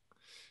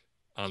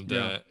 And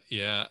the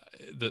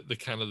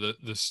kind of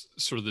the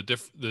sort of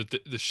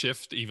the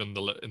shift even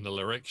in the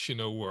lyrics,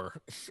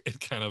 where it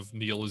kind of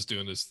Neil is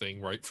doing his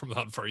thing right from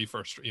that very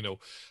first,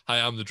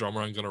 hi, I'm the drummer,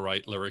 I'm going to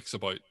write lyrics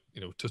about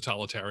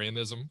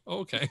totalitarianism.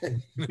 Okay.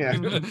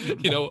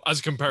 Yeah.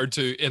 As compared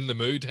to In the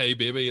Mood, hey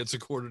baby, it's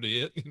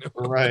 7:45.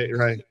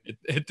 Right.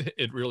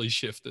 It really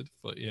shifted,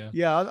 but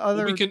yeah.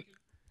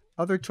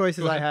 Other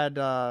choices I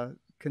had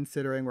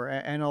considering were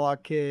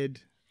Analog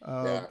Kid,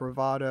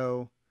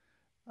 Bravado.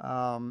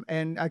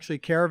 And actually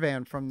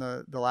Caravan from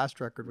the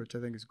last record, which I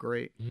think is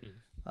great.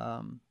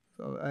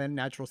 And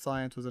Natural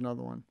Science was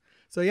another one.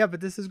 So yeah,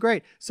 but this is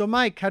great. So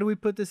Mike, how do we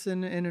put this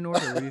in an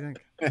order? What do you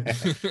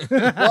think?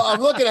 Well, I'm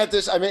looking at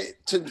this. I mean,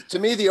 to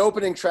me, the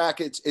opening track,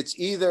 it's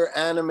either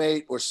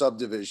Animate or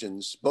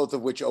Subdivisions, both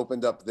of which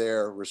opened up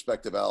their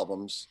respective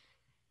albums.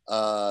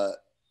 Although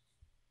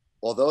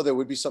there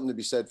would be something to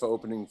be said for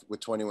opening with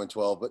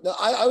 2112, but no,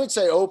 I would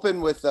say open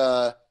with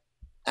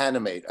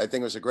Animate. I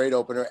think it was a great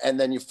opener, and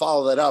then you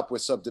follow that up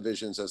with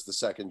Subdivisions as the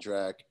second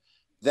track,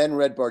 then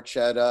Red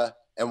Barchetta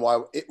and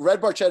Red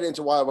Barchetta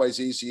into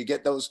YYZ, so you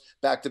get those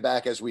back to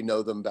back as we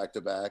know them back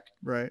to back.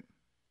 Right.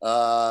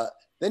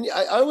 Then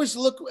I always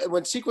look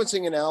when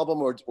sequencing an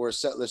album or a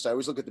set list. I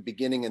always look at the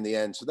beginning and the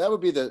end. So that would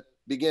be the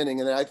beginning,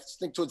 and then I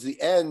think towards the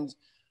end,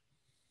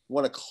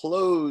 want to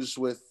close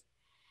with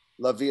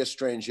La Via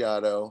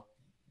Strangiato.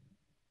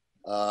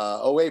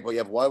 But you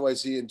have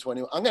YYZ in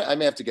 20. I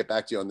may have to get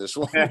back to you on this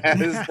one.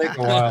 This is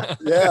taking a while.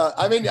 Yeah,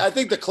 I mean, I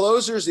think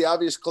the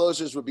obvious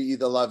closers would be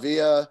either La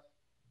Via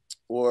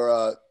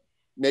or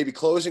maybe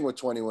closing with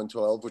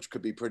 2112, which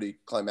could be pretty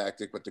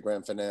climactic with the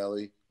grand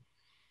finale.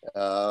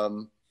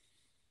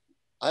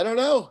 I don't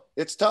know.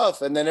 It's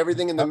tough. And then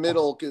everything in the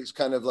middle is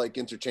kind of like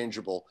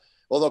interchangeable.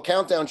 Although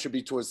Countdown should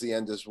be towards the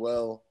end as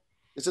well.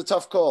 It's a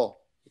tough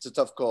call.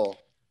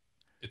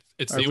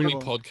 It's the only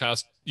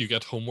podcast you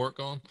get homework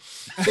on.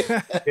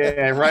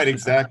 Yeah, right.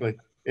 Exactly.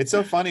 It's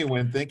so funny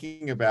when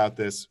thinking about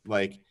this,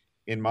 like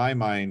in my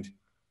mind,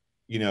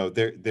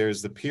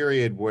 there's the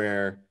period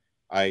where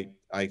I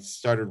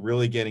started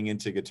really getting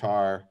into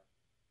guitar.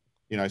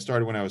 I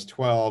started when I was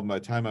 12. By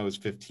the time I was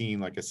 15,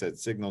 like I said,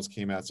 Signals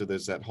came out. So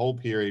there's that whole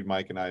period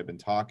Mike and I have been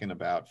talking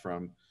about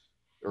from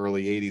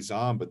early 80s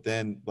on. But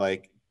then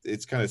like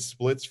it's kind of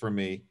splits for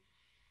me.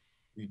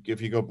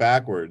 If you go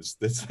backwards,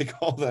 that's like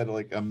all that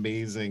like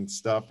amazing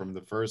stuff from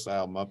the first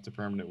album up to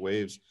Permanent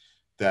Waves.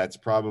 That's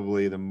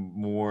probably the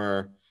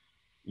more,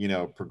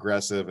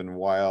 progressive and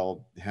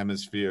wild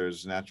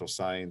Hemispheres, Natural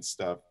Science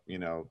stuff,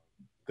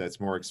 that's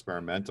more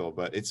experimental.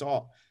 But it's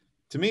all,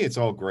 to me, it's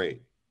all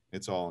great.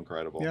 It's all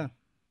incredible. Yeah.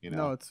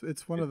 No,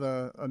 it's one of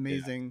the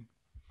amazing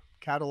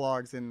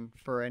catalogs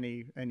for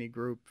any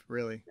group,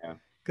 really. Yeah.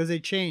 Because they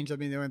changed. I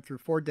mean, they went through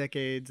 4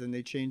 decades and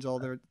they changed all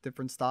their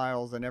different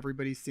styles, and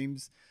everybody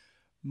seems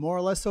more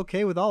or less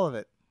okay with all of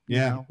it.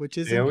 Which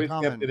is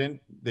common.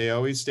 They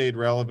always stayed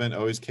relevant,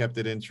 always kept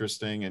it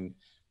interesting, and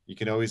you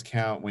could always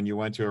count when you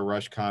went to a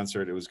Rush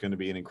concert, it was going to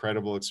be an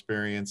incredible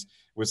experience. It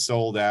was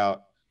sold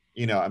out.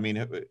 I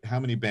mean, how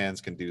many bands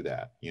can do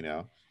that?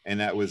 And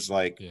that was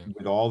like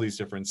with all these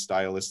different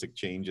stylistic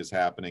changes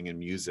happening in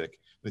music,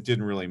 it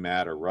didn't really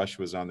matter. Rush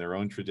was on their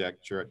own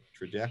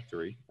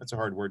trajectory. That's a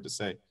hard word to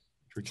say,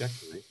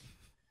 trajectory.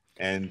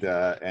 And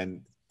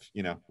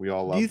we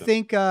all love them. Do you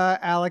think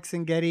Alex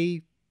and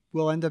Geddy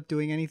will end up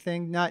doing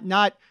anything?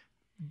 Not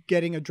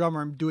getting a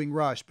drummer and doing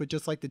Rush, but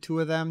just like the two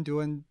of them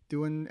doing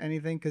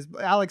anything? Because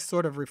Alex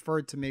sort of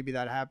referred to maybe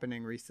that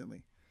happening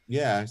recently.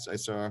 Yeah, I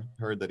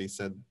heard that he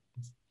said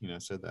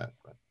that,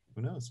 but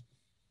who knows?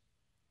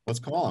 Let's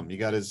call him. You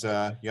got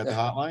the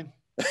hotline?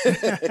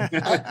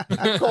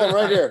 Call him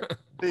right here.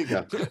 There you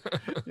go.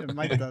 Yeah,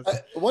 Mike does.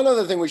 One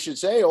other thing we should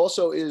say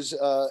also is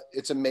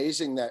it's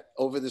amazing that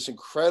over this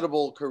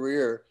incredible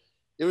career,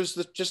 It was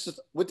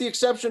with the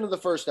exception of the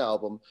first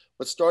album,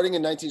 but starting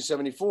in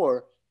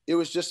 1974, it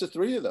was just the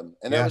three of them,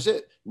 and that was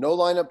it. No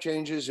lineup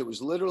changes. It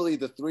was literally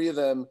the three of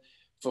them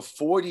for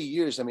 40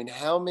 years. I mean,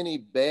 how many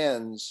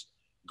bands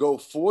go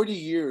 40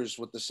 years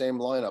with the same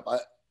lineup?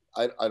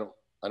 I don't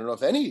know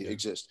if any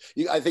exist.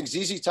 I think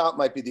ZZ Top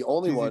might be the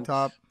only one.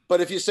 Top.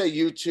 But if you say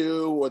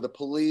U2 or the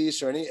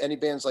Police or any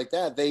bands like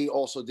that, they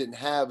also didn't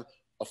have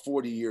a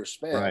 40-year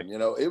span. Right. You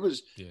know, it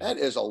was that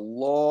is a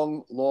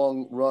long,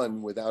 long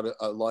run without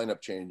a lineup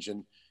change.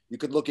 And you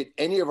could look at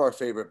any of our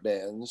favorite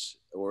bands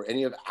or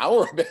any of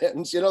our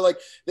bands. You know, like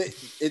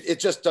it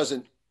just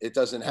doesn't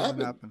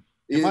happen.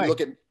 You look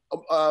at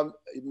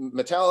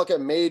Metallica,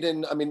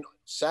 Maiden. I mean,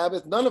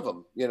 Sabbath. None of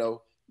them. You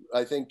know,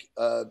 I think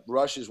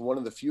Rush is one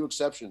of the few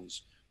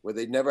exceptions where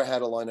they never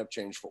had a lineup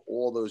change for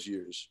all those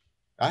years.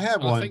 I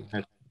have one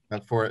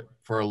for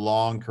a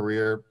long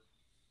career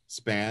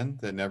span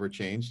that never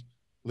changed.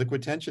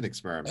 Liquid Tension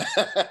Experiment.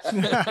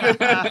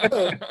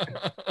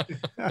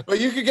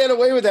 But you could get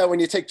away with that when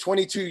you take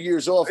 22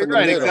 years off in the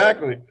middle.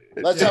 Exactly.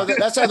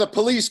 That's how the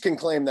Police can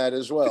claim that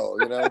as well.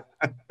 You know.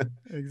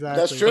 Exactly.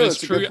 That's true.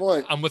 It's a good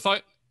point. And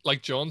without,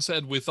 like John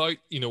said, without,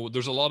 you know,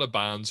 there's a lot of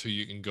bands who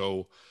you can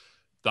go,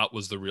 that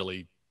was the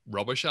really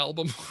rubbish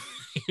album.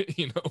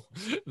 You know,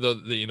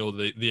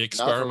 the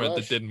experiment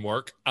that didn't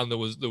work, and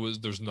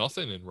there's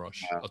nothing in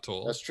Rush at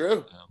all. That's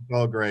true. It's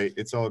all great.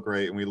 It's all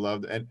great, and we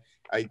loved it. And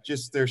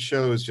their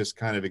shows just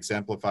kind of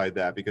exemplified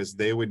that, because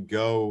they would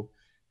go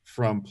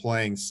from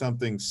playing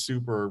something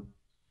super,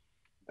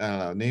 I don't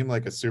know, name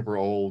like a super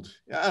old,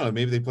 I don't know,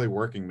 maybe they play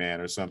Working Man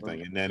or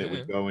something, and then it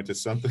would go into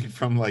something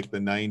from like the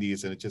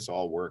 90s, and it just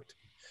all worked.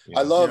 You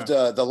know? I loved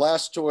the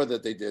last tour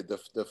that they did,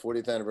 the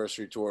 40th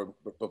anniversary tour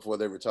before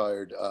they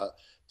retired.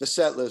 The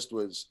set list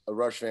was a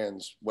Rush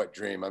fan's wet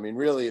dream. I mean,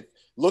 really,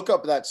 look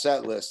up that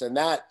set list, and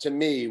that to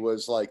me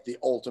was like the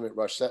ultimate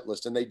Rush set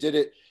list. And they did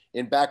it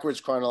in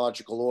backwards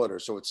chronological order.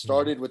 So it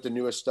started with the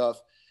newest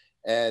stuff,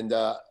 and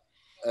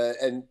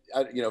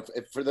you know,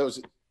 for those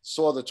that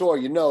saw the tour,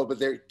 you know, but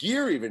their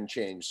gear even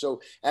changed. So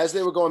as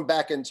they were going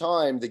back in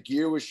time, the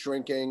gear was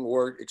shrinking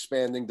or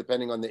expanding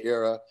depending on the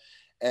era.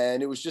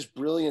 And it was just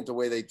brilliant the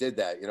way they did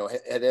that. You know,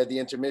 had the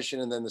intermission,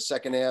 and then the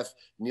second half,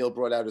 Neil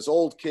brought out his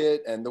old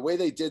kit, and the way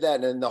they did that.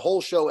 And then the whole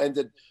show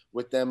ended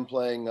with them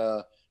playing,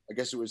 I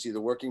guess it was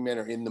either Working Man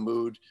or In the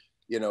Mood,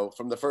 you know,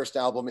 from the first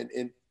album.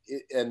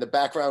 And the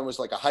background was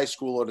like a high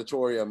school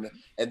auditorium.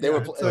 And they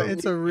were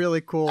it's a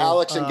really cool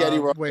Alex and Getty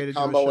were way to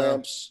combo do a show.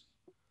 amps.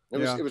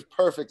 It was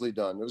perfectly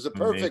done. It was a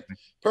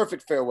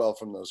perfect farewell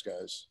from those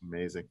guys.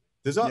 Amazing.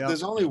 There's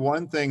only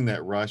one thing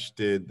that Rush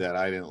did that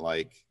I didn't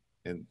like,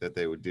 and that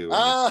they would do.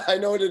 I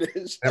know what it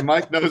is. And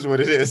Mike knows what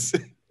it is.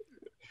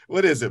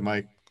 What is it,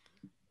 Mike?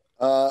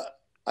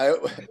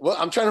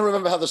 I'm trying to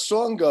remember how the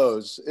song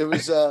goes. It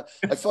was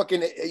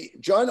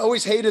John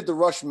always hated the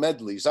Rush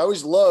medleys. I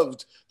always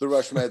loved the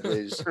Rush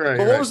medleys.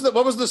 But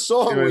what was the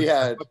song we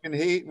had? I fucking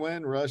hate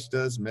when Rush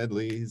does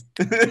medleys.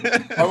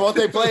 Or won't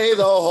they play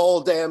the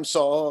whole damn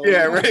song?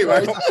 Yeah,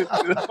 right.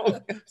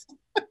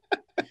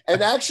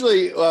 And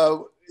actually,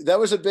 that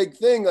was a big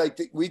thing. Like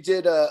we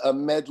did a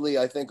medley,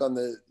 I think, on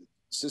the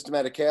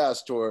Systematic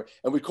Chaos tour,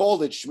 and we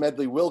called it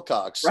Schmedley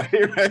Wilcox. Right.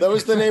 That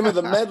was the name of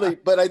the medley,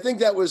 but I think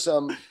that was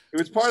it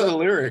was part of the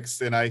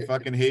lyrics, and I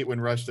fucking hate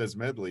when Rush does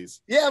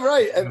medleys. Yeah,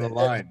 right. And the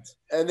lines.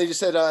 And they just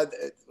said,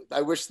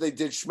 I wish they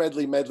did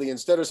Schmedley medley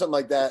instead, or something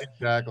like that.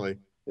 Exactly.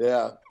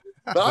 Yeah.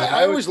 But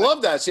I always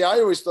loved that. See, I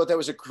always thought that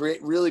was a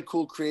really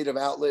cool creative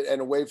outlet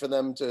and a way for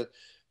them to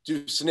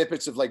do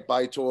snippets of like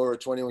By Tour or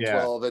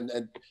 2112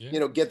 and you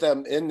know, get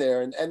them in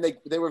there, and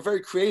they were very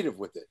creative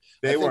with it.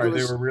 They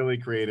were really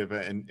creative,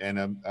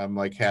 and I'm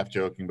like half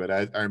joking, but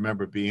I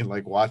remember being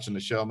like watching the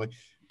show, I'm like,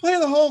 play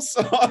the whole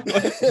song.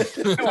 Like,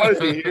 I wanted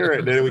to hear it,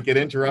 and then it would get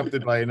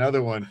interrupted by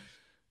another one.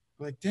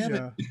 I'm like, damn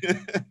it.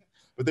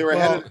 But they were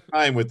ahead of the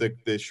time with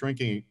the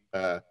shrinking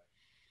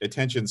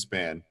attention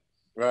span.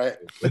 Right.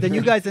 But then you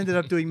guys ended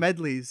up doing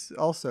medleys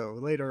also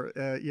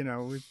later, you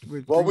know.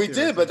 Well, we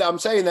did, but I'm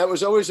saying that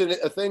was always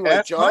a thing.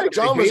 Like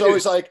John was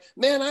always like,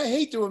 man, I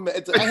hate doing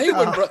I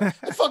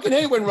fucking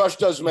hate when Rush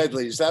does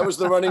medleys. That was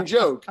the running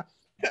joke.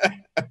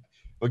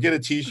 We'll get a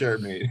t-shirt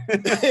made.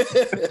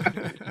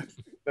 That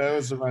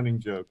was the running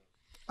joke.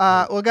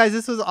 Well, guys,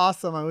 this was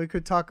awesome. And we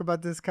could talk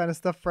about this kind of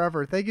stuff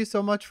forever. Thank you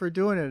so much for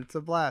doing it. It's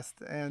a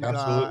blast. And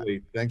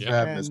absolutely. Thanks for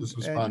having us. This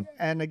was fun.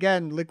 And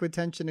again, Liquid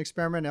Tension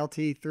Experiment,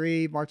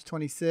 LTE3, March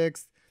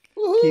 26th.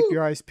 Woo-hoo. Keep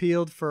your eyes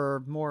peeled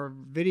for more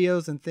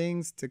videos and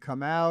things to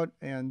come out.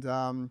 And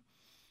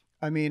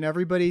I mean,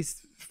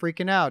 everybody's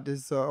freaking out.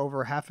 There's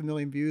over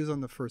 500,000 views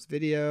on the first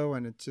video,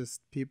 and it's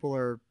just, people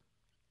are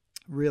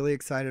really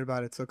excited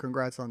about it. So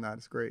congrats on that.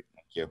 It's great.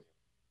 Thank you.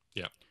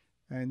 Yeah.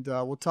 And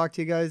we'll talk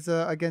to you guys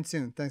again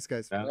soon. Thanks,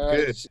 guys. Sounds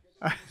good.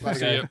 Bye.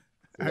 See you.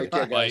 Take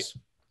care, guys.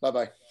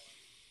 Bye-bye.